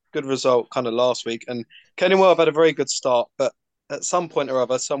Spartans' good result kind of last week. And Kenilworth have had a very good start, but at some point or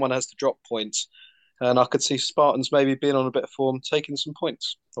other, someone has to drop points. And I could see Spartans maybe being on a bit of form, taking some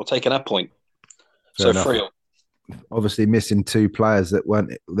points or taking a point. Fair so enough. 3-3. Obviously, missing two players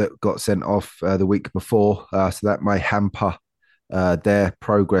that got sent off the week before, so that may hamper their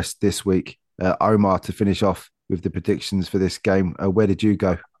progress this week. Omar, to finish off with the predictions for this game, where did you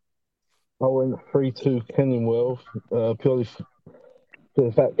go? I went 3-2 Kenilworth, purely for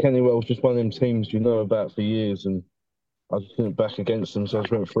the fact Kenilworth was just one of them teams you know about for years, and I just went back against them, so I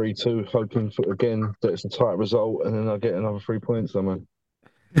just went 3-2, hoping for, again, that it's a tight result, and then I get another 3 points somewhere.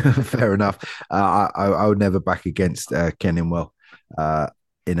 Fair enough. I would never back against Kenilworth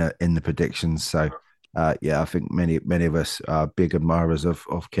in the predictions. So I think many of us are big admirers of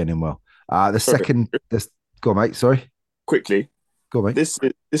Kenilworth. Go on, mate. Sorry. Quickly. Go on, mate.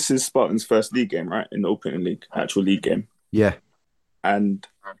 This is Spartan's first league game, right? In the Open League, actual league game. Yeah. And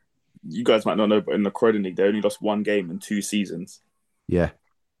you guys might not know, but in the Croydon League, they only lost one game in 2 seasons. Yeah.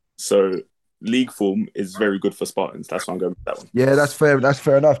 So league form is very good for Spartans. That's why I'm going with that one. Yeah, that's fair. That's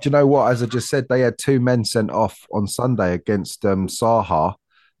fair enough. Do you know what? As I just said, they had 2 men sent off on Sunday against Saha.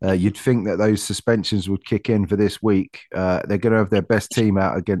 You'd think that those suspensions would kick in for this week. They're going to have their best team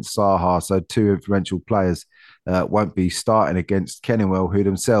out against Saha, so 2 influential players won't be starting against Kenilworth, who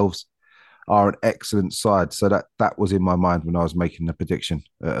themselves are an excellent side. So that was in my mind when I was making the prediction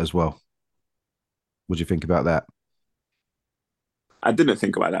as well. What do you think about that? I didn't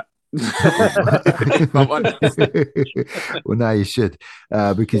think about that. Well, now you should,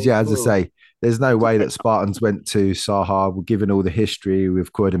 because as I say, there's no way that Spartans went to Saha, given all the history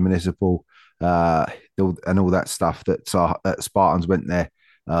with Croydon Municipal and all that stuff that Spartans went there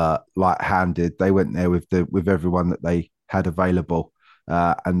light-handed. They went there with everyone that they had available,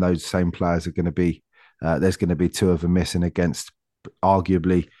 and those same players are going to be. There's going to be 2 of them missing against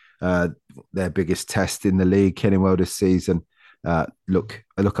arguably their biggest test in the league, Kenilworth this season. Look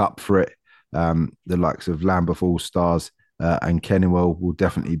up for it. The likes of Lambeth All Stars and Kenilworth will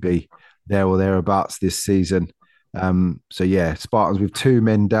definitely be there or thereabouts this season. Spartans with 2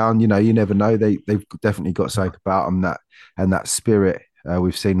 men down. You never know. They've definitely got something about them that spirit.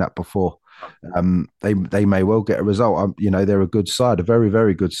 We've seen that before. They may well get a result. They're a good side, a very,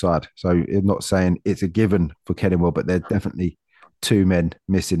 very good side. So I'm not saying it's a given for Kenilworth, but they're definitely 2 men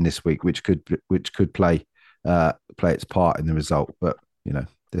missing this week, which could play its part in the result. But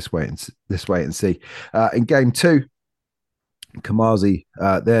let's wait and see. In game 2, Kamazi,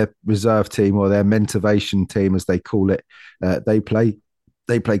 their reserve team, or their Mentivation team as they call it, they play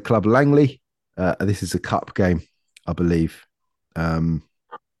Club Langley. This is a cup game, I believe.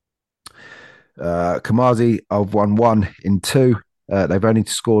 Kamazi have won 1 in 2. They've only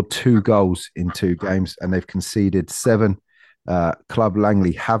scored 2 goals in 2 games, and they've conceded 7. Club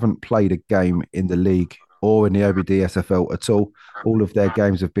Langley haven't played a game in the league or in the OBD SFL at all. All of their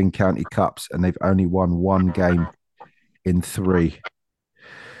games have been county cups, and they've only won 1 game in 3.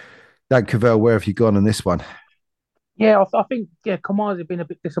 Dan Cavell, where have you gone on this one? Yeah, I think Kamazi have been a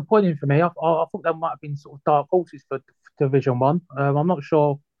bit disappointing for me. I thought they might have been sort of dark horses for Division 1. I'm not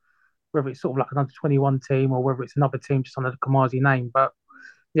sure whether it's sort of like an under-21 team or whether it's another team just under the Kamazi name. But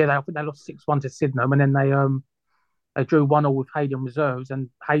yeah, I think they lost 6-1 to Sydenham, and then they drew 1-1 with Hayden Reserves, and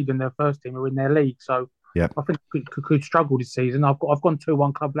Hayden, their first team, are in their league. So I think could struggle this season. I've gone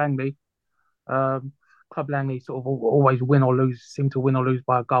 2-1 Club Langley. Club Langley sort of always seem to win or lose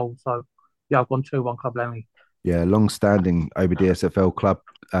by a goal. So yeah, I've gone 2-1 Club Langley. Yeah, long-standing OBD SFL club,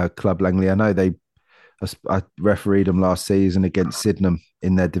 Club Langley. I know I refereed them last season against Sydenham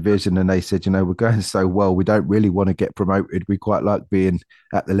in their division, and they said, we're going so well, we don't really want to get promoted. We quite like being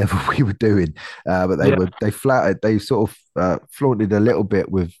at the level we were doing, but they sort of flaunted a little bit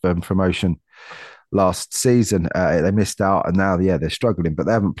with promotion last season. They missed out, and now they're struggling, but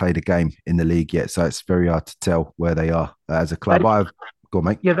they haven't played a game in the league yet, so it's very hard to tell where they are as a club. Go on,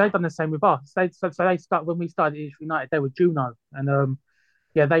 mate. Yeah, they've done the same with us. They start when we started East United, they were Juno, and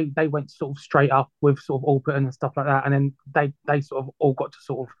they went sort of straight up with sort of Alperton and stuff like that, and then they sort of all got to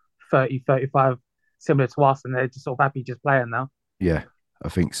sort of 30, 35, similar to us, and they're just sort of happy just playing now. Yeah, I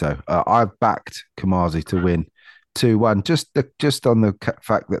think so. I've backed Kamazi to win 2-1, just on the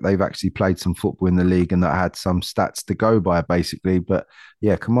fact that they've actually played some football in the league and that had some stats to go by, basically. But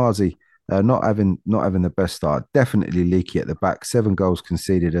yeah, Kamazi not having the best start, definitely leaky at the back. 7 goals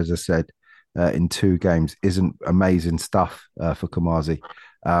conceded, as I said, in 2 games isn't amazing stuff for Kamazi.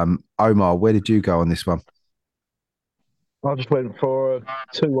 Omar, where did you go on this one? I just went for a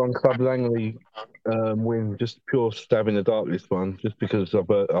 2-1 Club Langley win, just pure stab in the dark this one, just because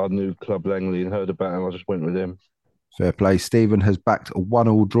I knew Club Langley and heard about him. I just went with him. Fair play. Stephen has backed a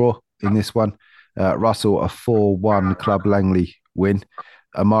 1-1 draw in this one. Russell, a 4-1 Club Langley win.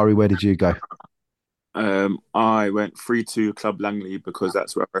 Amari, where did you go? I went 3-2 Club Langley because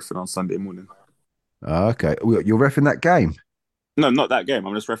that's where I referenced on Sunday morning. Okay. You're reffing that game? No, not that game.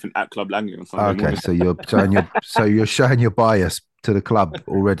 I'm just referencing at Club Langley on Sunday morning. So you're showing your bias to the club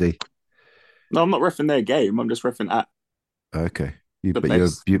already. No, I'm not referencing their game. I'm just referencing at. Okay.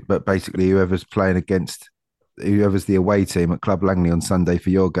 But basically, whoever's playing against whoever's the away team at Club Langley on Sunday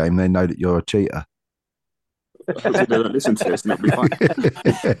for your game, they know that you're a cheater. They don't listen to this and it'll be fine.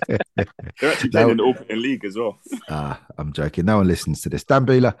 They're actually playing in the Open League as well. I'm joking. No one listens to this. Dan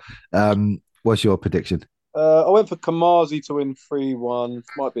Beeler, what's your prediction? I went for Kamazi to win 3-1.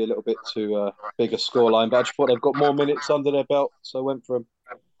 Might be a little bit too big a scoreline, but I just thought they've got more minutes under their belt, so I went for them.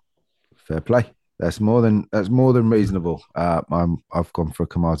 Fair play. That's more than reasonable. I've gone for a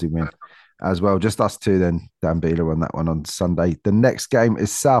Kamazi win as well. Just us two then, Dan Beeler on that one on Sunday. The next game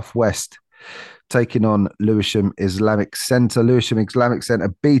is Southwest taking on Lewisham Islamic Centre. Lewisham Islamic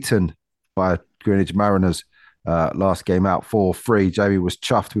Centre beaten by Greenwich Mariners last game out 4-3. Jamie was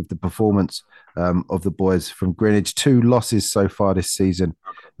chuffed with the performance of the boys from Greenwich. 2 losses so far this season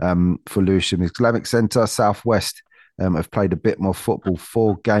for Lewisham Islamic Centre. Southwest have played a bit more football,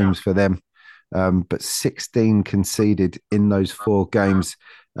 4 games for them, but 16 conceded in those 4 games.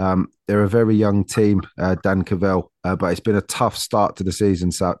 They're a very young team, Dan Cavell, but it's been a tough start to the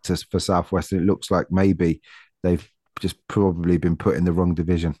season for Southwest, and it looks like maybe they've just probably been put in the wrong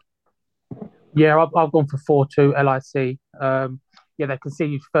division. Yeah, I've gone for 4-2 LIC. They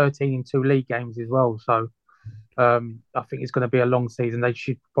conceded 13 in 2 league games as well, so I think it's going to be a long season. They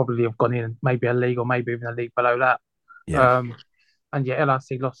should probably have gone in maybe a league or maybe even a league below that. Yeah.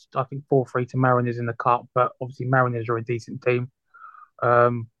 LIC lost, I think, 4-3 to Mariners in the Cup, but obviously Mariners are a decent team.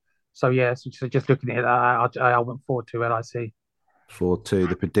 So just looking at that, I went 4-2 LIC. 4-2,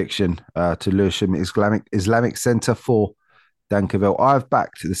 the prediction to Lewisham Islamic Centre for Dan Cavell. I've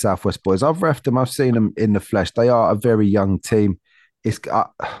backed the Southwest boys. I've reffed them. I've seen them in the flesh. They are a very young team. It's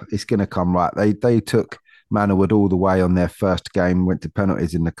going to come right. They took Manorwood all the way on their first game, went to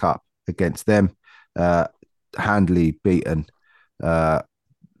penalties in the Cup against them, handily beaten. I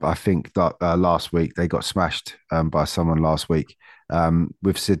think that last week they got smashed by someone last week.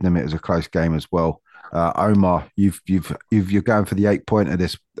 With Sydenham, it was a close game as well. Omar, you're going for the 8-pointer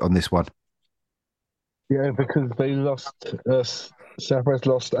on this one. Yeah, because they lost. Southwest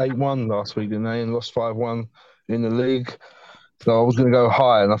lost 8-1 last week, didn't they? And lost 5-1 in the league. So I was going to go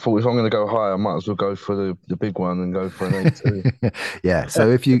high, and I thought if I'm going to go high, I might as well go for the big one and go for an 8-2. Yeah.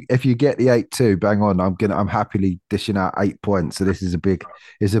 So if you get the 8-2, bang on. I'm happily dishing out 8 points. So this is a big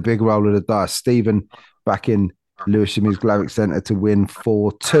roll of the dice. Stephen back in Lewisham Islamic Centre to win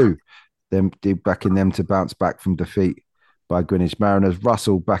 4-2. Then backing them to bounce back from defeat by Greenwich Mariners.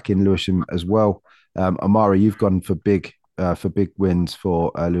 Russell back in Lewisham as well. Amari, you've gone for big wins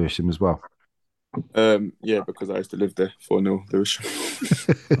for Lewisham as well. Because I used to live there. 4-0 Lewisham.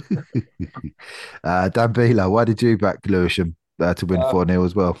 Dan Beeler, why did you back Lewisham to win 4-0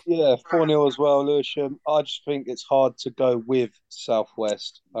 as well? Yeah, 4-0 as well, Lewisham. I just think it's hard to go with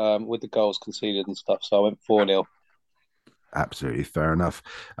Southwest with the goals conceded and stuff, so I went 4-0. Absolutely fair enough.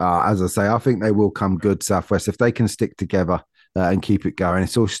 As I say, I think they will come good, Southwest, if they can stick together and keep it going.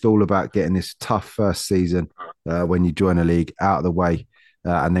 It's all about getting this tough first season when you join a league out of the way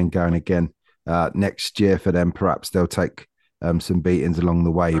and then going again. Next year for them, perhaps they'll take some beatings along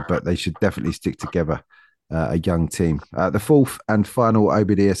the way, but they should definitely stick together, a young team. The fourth and final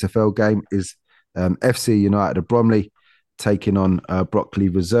OBD SFL game is FC United of Bromley taking on Brockley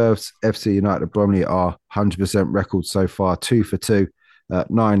Reserves. FC United of Bromley are 100% record so far, 2 for 2,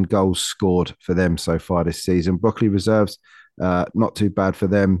 9 goals scored for them so far this season. Brockley Reserves, not too bad for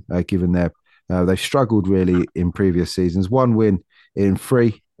them, given they've struggled really in previous seasons. 1 win in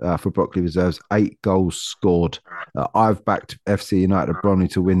 3 for Brockley Reserves, 8 goals scored. I've backed FC United of Bromley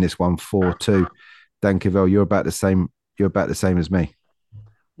to win this one 4-2. Dan Cavell, you're about the same as me.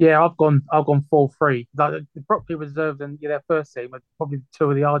 Yeah, I've gone 4-3. Like the Brockley Reserves and their first team are probably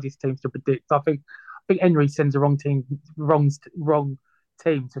 2 of the hardest teams to predict. I think Henry sends the wrong team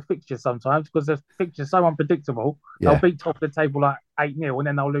to fixtures sometimes because the fixtures so unpredictable. Yeah. They'll beat top of the table like 8-0 and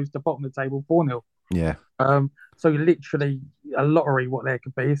then they'll lose to bottom of the table 4-0. Yeah. So literally a lottery what there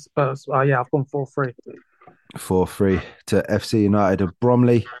could be. Spurs. I've gone 4-3. 4-3 to FC United of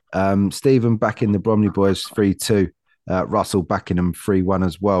Bromley. Stephen back in the Bromley boys 3-2. Russell backing them 3-1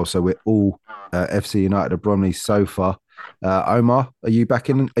 as well. So we're all FC United of Bromley so far. Omar, are you back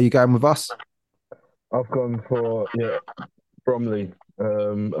in? Are you going with us? I've gone for Bromley. I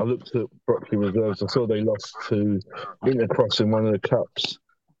looked at Brockley reserves. I saw they lost to Intercross in one of the cups.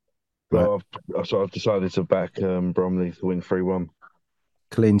 So, Right. I've decided to back Bromley to win 3-1.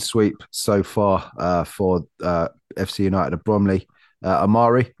 Clean sweep so far for FC United of Bromley.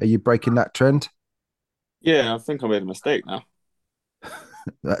 Amari, are you breaking that trend? Yeah, I think I made a mistake now.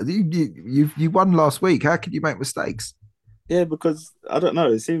 You won last week. How can you make mistakes? Yeah, because I don't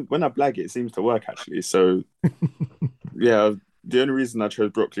know. It seems when I blag it seems to work actually. So yeah, the only reason I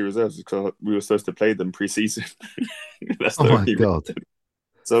chose Brockley reserves is because we were supposed to play them pre-season. That's Oh the my only God. reason.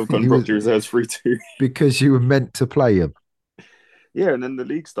 So I've gone You was Brockley reserves 3-2. because you were meant to play him. Yeah, and then the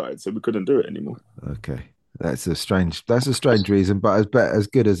league started, so we couldn't do it anymore. Okay. That's a strange reason, but as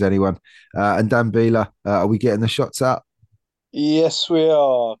good as anyone. And Dan Beeler, are we getting the shots out? Yes, we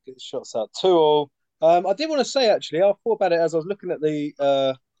are. Get the shots out 2-2. I did want to say actually, I thought about it as I was looking at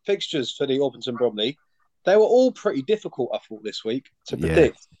the fixtures for the Orpington Bromley. They were all pretty difficult, I thought, this week to Yeah.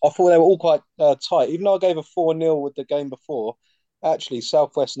 predict. I thought they were all quite tight. Even though I gave a 4-0 with the game before, actually,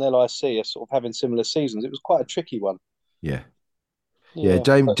 Southwest and LIC are sort of having similar seasons. It was quite a tricky one. Yeah. Yeah,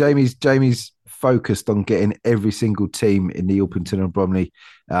 Yeah. Jamie's focused on getting every single team in the Orpington and Bromley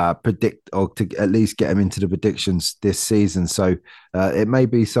predict, or to at least get them into the predictions this season. So it may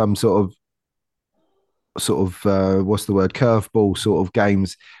be some sort of what's the word, curveball sort of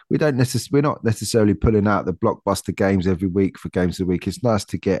games. We're not necessarily pulling out the blockbuster games every week for games of the week. It's nice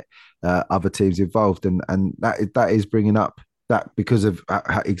to get other teams involved, and that is bringing up that because of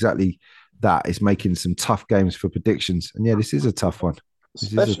exactly that is making some tough games for predictions. And yeah, this is a tough one.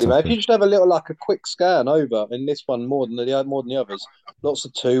 Especially, man, if you just have a quick scan over in this one more than the others, lots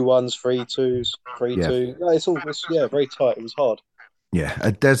of 2-1s, 3-2s, 3-2. Yeah. It's very tight. It was hard.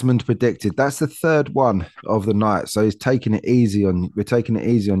 Yeah, Desmond predicted. That's the third one of the night. So he's taking it easy on. We're taking it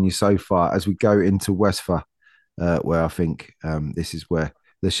easy on you so far as we go into Westphal, where I think this is where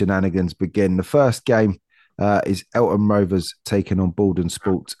the shenanigans begin. The first game is Eltham Rovers taking on Baldon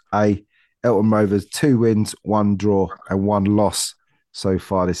Sports A. Eltham Rovers 2 wins, 1 draw, and 1 loss so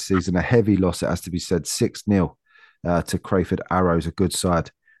far this season. A heavy loss, it has to be said, 6-0 to Crayford Arrows, a good side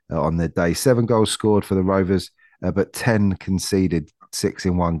on their day. 7 goals scored for the Rovers, but 10 conceded. 6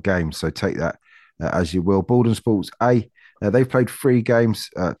 in 1 game. So take that as you will. Baldon Sports A, they've played 3 games,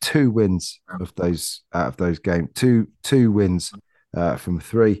 2 wins of those out of those games. Two wins from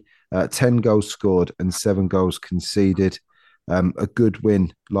 3, 10 goals scored and 7 goals conceded. A good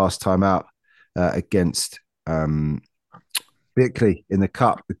win last time out against Bickley in the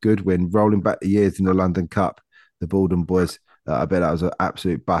Cup. A good win, rolling back the years in the London Cup. The Baldon boys, I bet that was an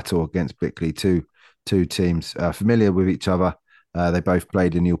absolute battle against Bickley. Two teams familiar with each other. They both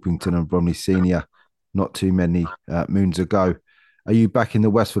played in the Orpington and Bromley Senior not too many moons ago. Are you back in the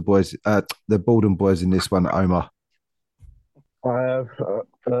Westford boys, the Baldon boys in this one, Omar? I have.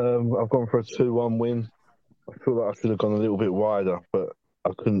 I've gone for a 2-1 win. I feel like I should have gone a little bit wider, but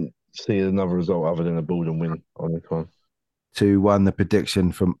I couldn't see another result other than a Baldon win on this one. 2-1, the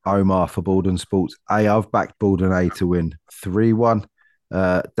prediction from Omar for Baldon Sports A. I've backed Baldon A to win 3-1.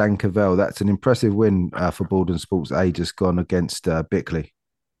 Dan Cavell, that's an impressive win for Baldon Sports A, just gone against Bickley.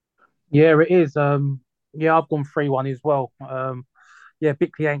 Yeah, it is. I've gone 3-1 as well.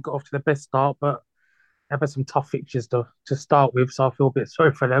 Bickley ain't got off to the best start, but they've had some tough fixtures to start with, so I feel a bit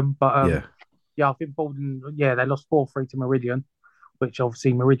sorry for them. But I think Baldon, they lost 4-3 to Meridian, which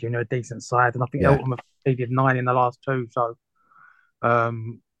obviously Meridian are a decent side, and I think Eltham have conceded 9 in the last 2. So, so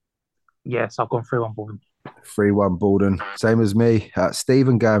I've gone 3-1 Baldon. 3-1 Baldon, same as me.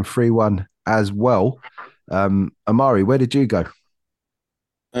 Stephen going 3-1 as well. Amari, where did you go?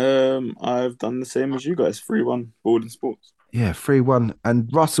 I've done the same as you guys, 3-1 Baldon Sports. Yeah, 3-1, and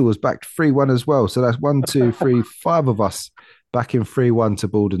Russell was backed 3-1 as well. So that's 1, 2, 3, 5 of us backing 3-1 to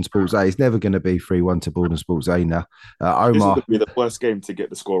Baldon Sports A. It's never going to be 3-1 to Baldon Sports A now. Omar, this is going to be the worst game to get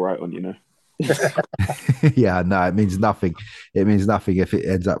the score right on, you know. Yeah, no, it means nothing. It means nothing if it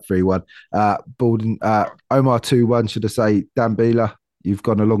ends up 3-1. Baldon, Omar 2-1, should I say? Dan Beeler, you've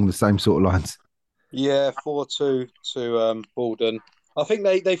gone along the same sort of lines. Yeah, 4-2 to Baldon. I think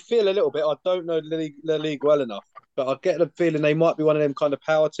they feel a little bit. I don't know the league well enough, but I get the feeling they might be one of them kind of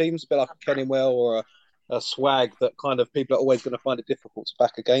power teams, a bit like a Kenningwell or a Swag, that kind of people are always going to find it difficult to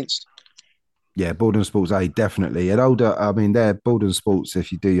back against. Yeah, Baldon Sports A, definitely. And older, I mean, they're Baldon Sports,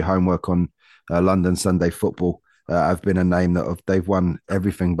 if you do your homework on London Sunday Football, have been a name that they've won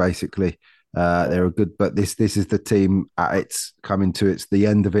everything, basically. They're a good, but this is the team at its coming to the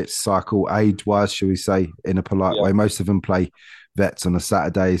end of its cycle, age-wise, shall we say, in a polite way. Most of them play vets on a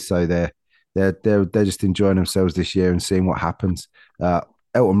Saturday, so they're they're just enjoying themselves this year and seeing what happens.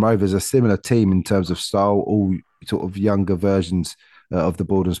 Elton Rovers are a similar team in terms of style, all sort of younger versions of the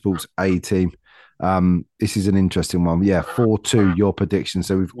Borden Sports A team. This is an interesting one. Yeah, 4-2, your prediction.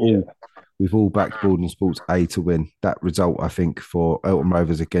 So we've all backed Borden Sports A to win. That result, I think, for Elton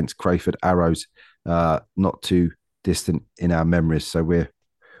Rovers against Crayford Arrows, not too distant in our memories. So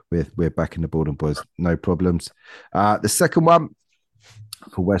we're back in the Borden boys, no problems. The second one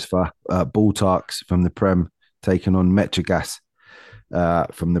for Westphal, Baltarks from the Prem taking on Metrogas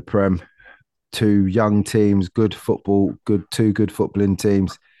from the Prem. Two young teams, good football, two good footballing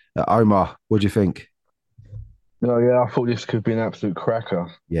teams. Omar, what do you think? No, yeah, I thought this could be an absolute cracker.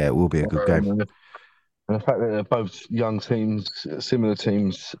 Yeah, it will be a good game. And the fact that they're both young teams, similar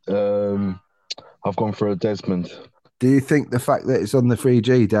teams, I've gone for a Desmond. Do you think the fact that it's on the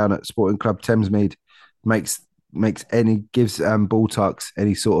 3G down at Sporting Club Thamesmead gives Baltarks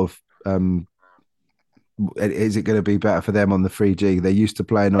any sort of is it going to be better for them on the 3G? They're used to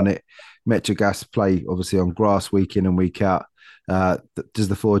playing on it. Metrogas play obviously on grass week in and week out. Does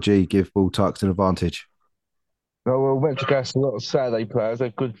the 4G give Baltarks an advantage? Well, Metrogas, a lot of Saturday players, they're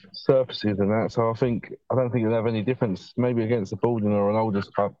good surfaces and that, so I don't think it'll have any difference. Maybe against the Borden or an older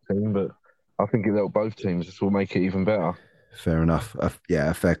type team, but I think it'll help both teams. This will make it even better. Fair enough.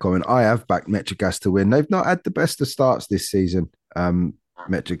 A fair comment. I have backed Metrogas to win. They've not had the best of starts this season.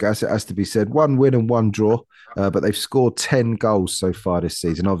 Metrogas, it has to be said, 1 win and 1 draw, but they've scored 10 goals so far this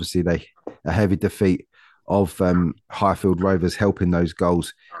season. Obviously, a heavy defeat of Highfield Rovers helping those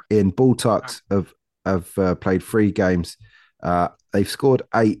goals in. Baltarks have played 3 games. They've scored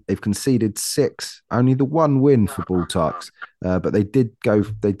 8. They've conceded 6. Only the 1 win for Baltarks, but they did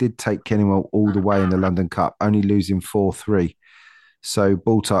take Kenningwell all the way in the London Cup, only losing 4-3. So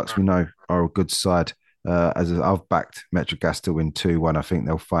Baltarks, we know, are a good side. As I've backed Metrogas to win 2-1. I think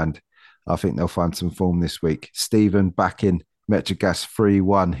they'll find some form this week. Stephen backing Metrogas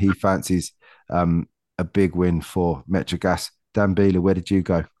 3-1. He fancies a big win for Metrogas. Dan Beeler, where did you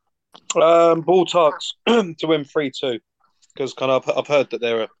go? Baltarks to win 3-2 because I've heard that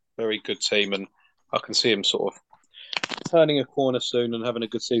they're a very good team and I can see them sort of turning a corner soon and having a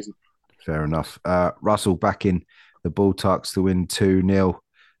good season. Fair enough. Russell backing the Baltarks to win 2-0.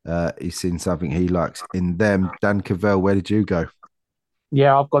 He's seen something he likes in them. Dan Cavell, where did you go?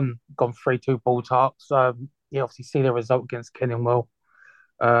 Yeah, I've gone 3-2 Baltarks. Obviously see the result against Kenningwell.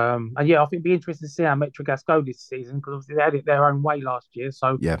 And yeah, I think it'd be interesting to see how Metrogas go this season because obviously they had it their own way last year.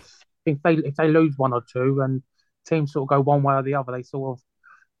 So yeah, I think if they lose 1 or 2 and teams sort of go one way or the other, they sort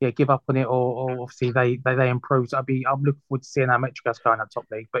of give up on it or obviously they improve. So I'm looking forward to seeing how Metrogas go in that top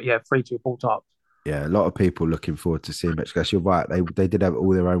league. But yeah, 3-2 Baltarks. Yeah, a lot of people looking forward to seeing Metrogas. You're right. They did have it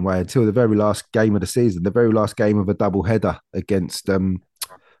all their own way until the very last game of the season, the very last game of a double header against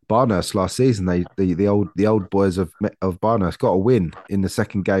Barnhurst last season. The old boys of Barnhurst got a win in the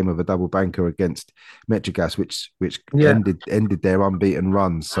second game of a double banker against Metrogas, which ended their unbeaten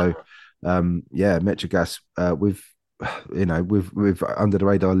run. So Metrogas with under the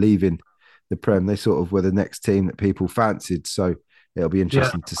radar leaving the Prem, they sort of were the next team that people fancied. So it'll be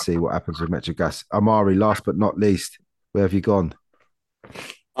interesting to see what happens with Metrogas. Amari, last but not least, where have you gone?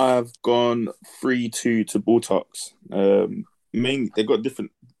 I've gone 3-2 to Baltarks. They've got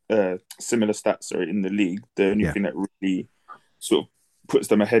different similar stats in the league. The only thing that really sort of puts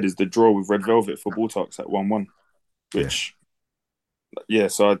them ahead is the draw with Red Velvet for Baltarks at 1-1, which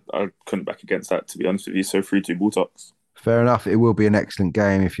so I couldn't back against that, to be honest with you. So 3-2 Baltarks. Fair enough. It will be an excellent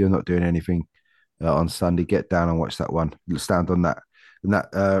game if you're not doing anything on Sunday. Get down and watch that one. Stand on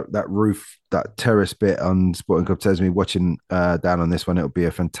that roof, that terrace bit on Sporting Club Thamesmead, watching down on this one. It'll be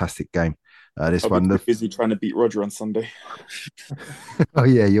a fantastic game. I'll be busy trying to beat Roger on Sunday. Oh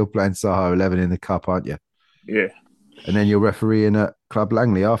yeah, you're playing Saha 11 in the cup, aren't you? Yeah. And then you're refereeing at Club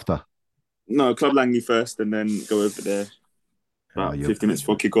Langley after. No, Club Langley first, and then go over there. About 15 minutes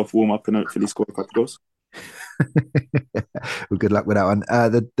before kick-off, warm up, and hopefully score a couple of goals. Well, good luck with that one.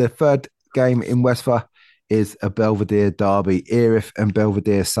 The third game in Westphal is a Belvedere derby. Erith and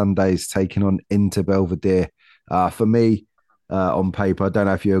Belvedere Sundays taking on Inter Belvedere. For me, on paper, I don't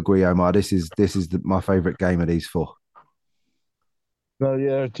know if you agree, Omar. This is my favourite game of these 4. No,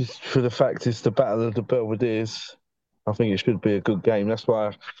 yeah, just for the fact it's the battle of the Belvederes, I think it should be a good game. That's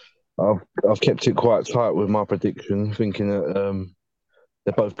why I've kept it quite tight with my prediction, thinking that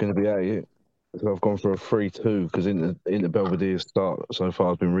they're both going to be at it. So I've gone for a 3-2 because in the Belvedere start so far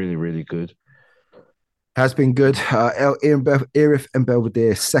has been really, really good. Has been good. Erith and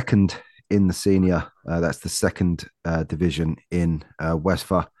Belvedere second in the senior. That's the second division in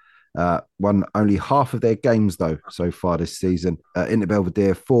Westphal. Won only half of their games, though, so far this season. Inter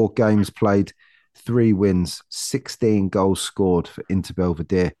Belvedere, 4 games played, 3 wins, 16 goals scored for Inter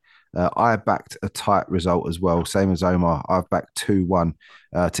Belvedere. I backed a tight result as well, same as Omar. I've backed 2-1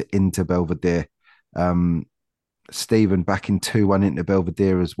 to Inter Belvedere. Stephen backing 2-1 Inter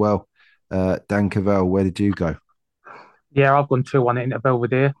Belvedere as well. Dan Cavell, where did you go? Yeah, I've gone 2-1 Inter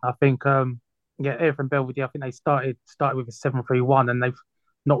Belvedere. I think Everton Belvedere, I think they started with a 7-3-1 and they've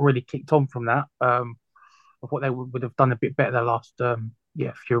not really kicked on from that. I thought they would have done a bit better the last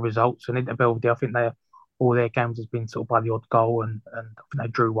few results. And Inter Belvedere, I think all their games has been sort of by the odd goal and I think they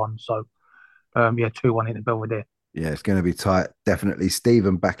drew one. So 2-1 Inter Belvedere. Yeah, it's going to be tight. Definitely.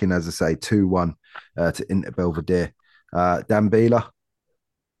 Stephen backing, as I say, 2-1 to Inter Belvedere. Dan Beeler?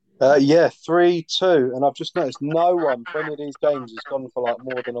 3-2. And I've just noticed no one for any of these games has gone for like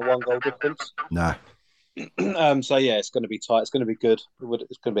more than a 1-goal difference. No. So yeah, it's going to be tight. It's going to be good.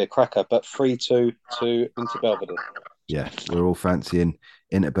 It's going to be a cracker. But 3-2 to Inter Belvedere. Yeah, we're all fancying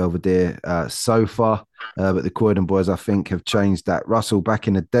Inter Belvedere so far. But the Croydon boys, I think, have changed that. Russell back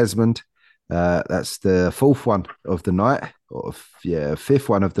in a Desmond. That's the 4th one of the night, or 5th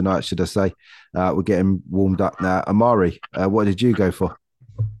one of the night, should I say. We're getting warmed up now. Amari, what did you go for?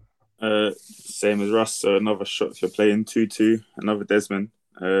 Same as Russ, so another shot if you're playing 2-2, another Desmond.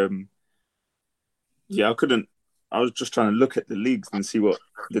 I was just trying to look at the leagues and see what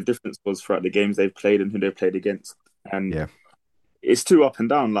the difference was throughout the games they've played and who they played against. And it's too up and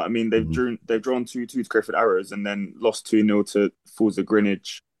down. Like, I mean, they've drawn 2-2 to Crayford Arrows and then lost 2-0 to Falls of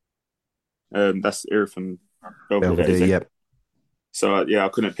Greenwich. That's Irfan Belvedere. Yep. So I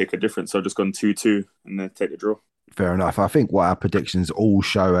couldn't pick a difference. So I've just gone 2-2 and then take the draw. Fair enough. I think what our predictions all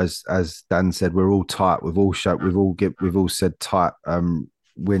show, as Dan said, we're all tight. We've all said tight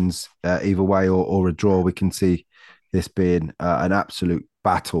wins either way or a draw. We can see this being an absolute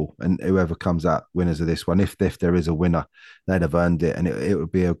battle, and whoever comes out winners of this one, if there is a winner, they'd have earned it, and it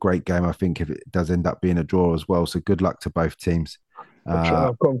would be a great game, I think, if it does end up being a draw as well. So good luck to both teams.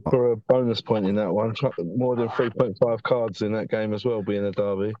 I've gone for a bonus point in that one. More than 3.5 cards in that game as well, being a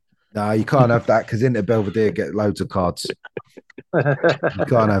derby. No, you can't have that because Inter Belvedere get loads of cards. You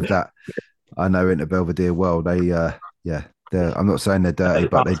can't have that. I know Inter Belvedere well. They, I'm not saying they're dirty,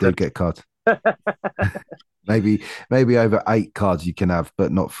 but they do get cards. maybe over 8 cards you can have,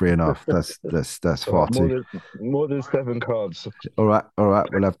 but not 3.5. That's far too. More than 7 cards. All right.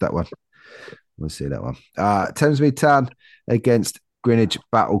 We'll have that one. We'll see that one. Thamesmead Town against Greenwich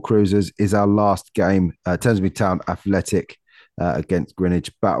Battle Cruisers is our last game. Thamesmead Town Athletic against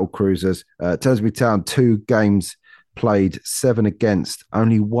Greenwich Battle Cruisers. Thamesmead Town, 2 games played, 7 against,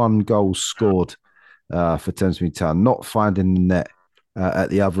 only 1 goal scored for Thamesmead Town, not finding the net at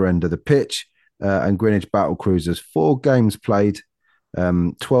the other end of the pitch. And Greenwich Battle Cruisers, 4 games played,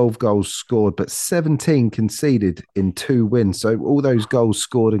 12 goals scored, but 17 conceded in 2 wins. So all those goals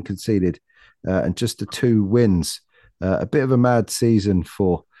scored and conceded, and just the 2 wins. A bit of a mad season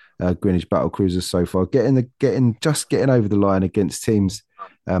for Greenwich Battle Cruisers so far. Getting over the line against teams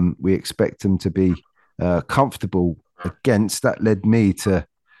we expect them to be comfortable against. That led me to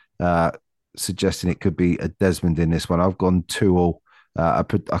suggesting it could be a Desmond in this one. I've gone 2-2. I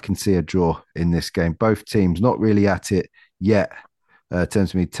can see a draw in this game. Both teams not really at it yet.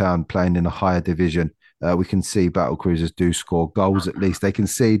 Thamesmead Town playing in a higher division. We can see Battle Cruisers do score goals at least. They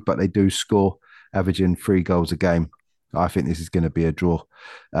concede, but they do score, averaging 3 goals a game. I think this is going to be a draw.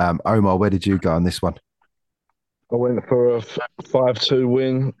 Omar, where did you go on this one? I went for a 5-2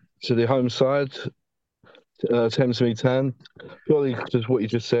 win to the home side, Thamesmead Town. Purely just what you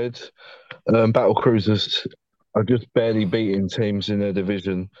just said. Battle Cruisers are just barely beating teams in their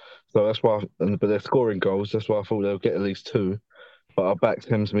division. So that's why, but they're scoring goals. That's why I thought they'll get at least 2. But I backed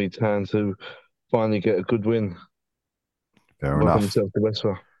Thamesmead Town to finally get a good win. Fair enough. Themselves to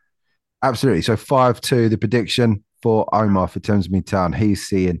Westphal. Absolutely. So 5-2, the prediction for Omar for Thamesmead Town. He's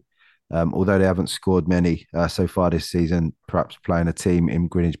seeing, although they haven't scored many so far this season, perhaps playing a team in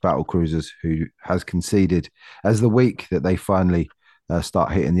Greenwich Battle Cruisers who has conceded as the week that they finally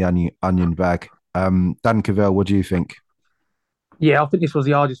start hitting the onion bag. Dan Cavell, what do you think? Yeah, I think this was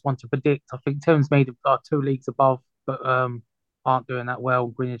the hardest one to predict. I think Thamesmead are 2 leagues above, but aren't doing that well.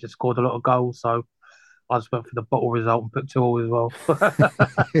 Greenwich has scored a lot of goals, so I just went for the bottle result and put 2-2 as well.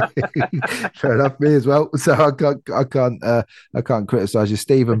 Fair enough, me as well. So I can't criticise you,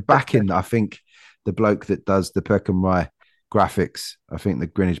 Stephen. Backing, I think, the bloke that does the Peckham Rye graphics. I think the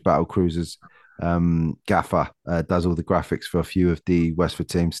Greenwich Battle Cruisers gaffer does all the graphics for a few of the Westford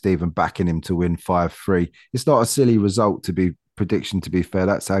teams. Stephen backing him to win 5-3. It's not a silly result to be prediction. To be fair,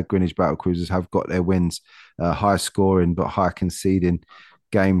 that's how Greenwich Battle Cruisers have got their wins. High scoring but high conceding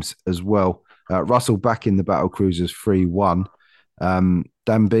games as well. Russell back in the Battle Cruisers 3-1. Dan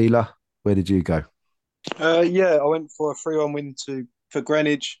Beeler, where did you go? Yeah, I went for a 3-1 win for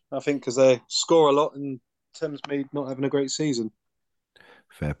Greenwich, I think, because they score a lot and Thamesmead not having a great season.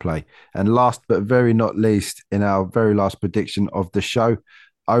 Fair play. And last but very not least, in our very last prediction of the show,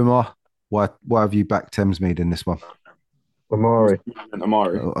 Omar, why have you backed Thamesmead in this one?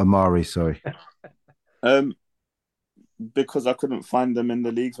 Amari, sorry. Because I couldn't find them in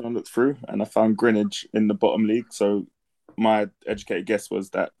the leagues when I looked through, and I found Greenwich in the bottom league. So my educated guess was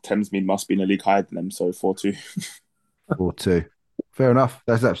that Thamesmead must be in a league higher than them. So 4-2. 4-2. Fair enough.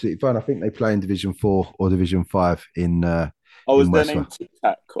 That's absolutely fine. I think they play in Division 4 or Division 5 in. Is their name Tic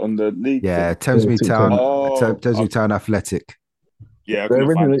Tac on the league? Yeah, Thamesmead Town. Thamesmead Town Athletic. Yeah, they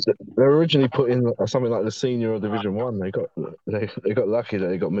originally put in something like the senior or Division 1. They got lucky that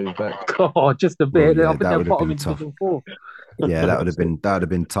they got moved back. Oh, just a bit. Well, yeah, I think that they're would have bottom been in tough. Division 4. Yeah, that would have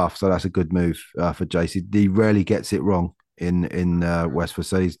been tough. So that's a good move for JC. He rarely gets it wrong in Westford.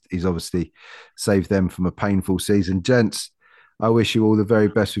 So he's obviously saved them from a painful season. Gents, I wish you all the very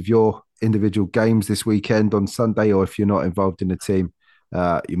best with your individual games this weekend on Sunday, or if you're not involved in the team,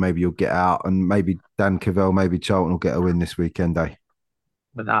 you'll get out, and maybe Dan Cavell, maybe Charlton will get a win this weekend, eh?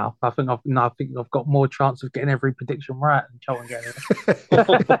 But no, I think I've got more chance of getting every prediction right than Charlton getting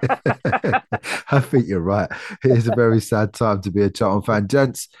it. I think you're right. It is a very sad time to be a Charlton fan.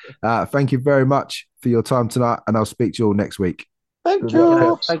 Gents, thank you very much for your time tonight, and I'll speak to you all next week. Thank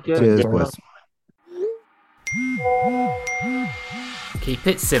you. Thank you. Cheers, boys. Keep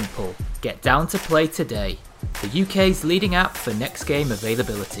it simple. Get Down to Play today, the UK's leading app for next game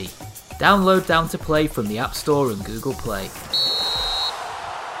availability. Download Down to Play from the App Store and Google Play.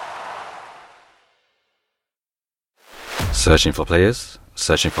 Searching for players?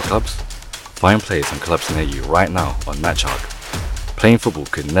 Searching for clubs? Find players and clubs near you right now on Matchhawk. Playing football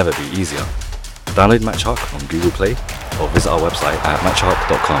could never be easier. Download Matchhawk on Google Play or visit our website at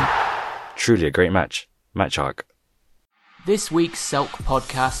matchhawk.com. Truly a great match. Matchhawk. This week's Selk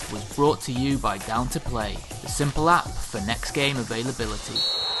podcast was brought to you by Down to Play, the simple app for next game availability.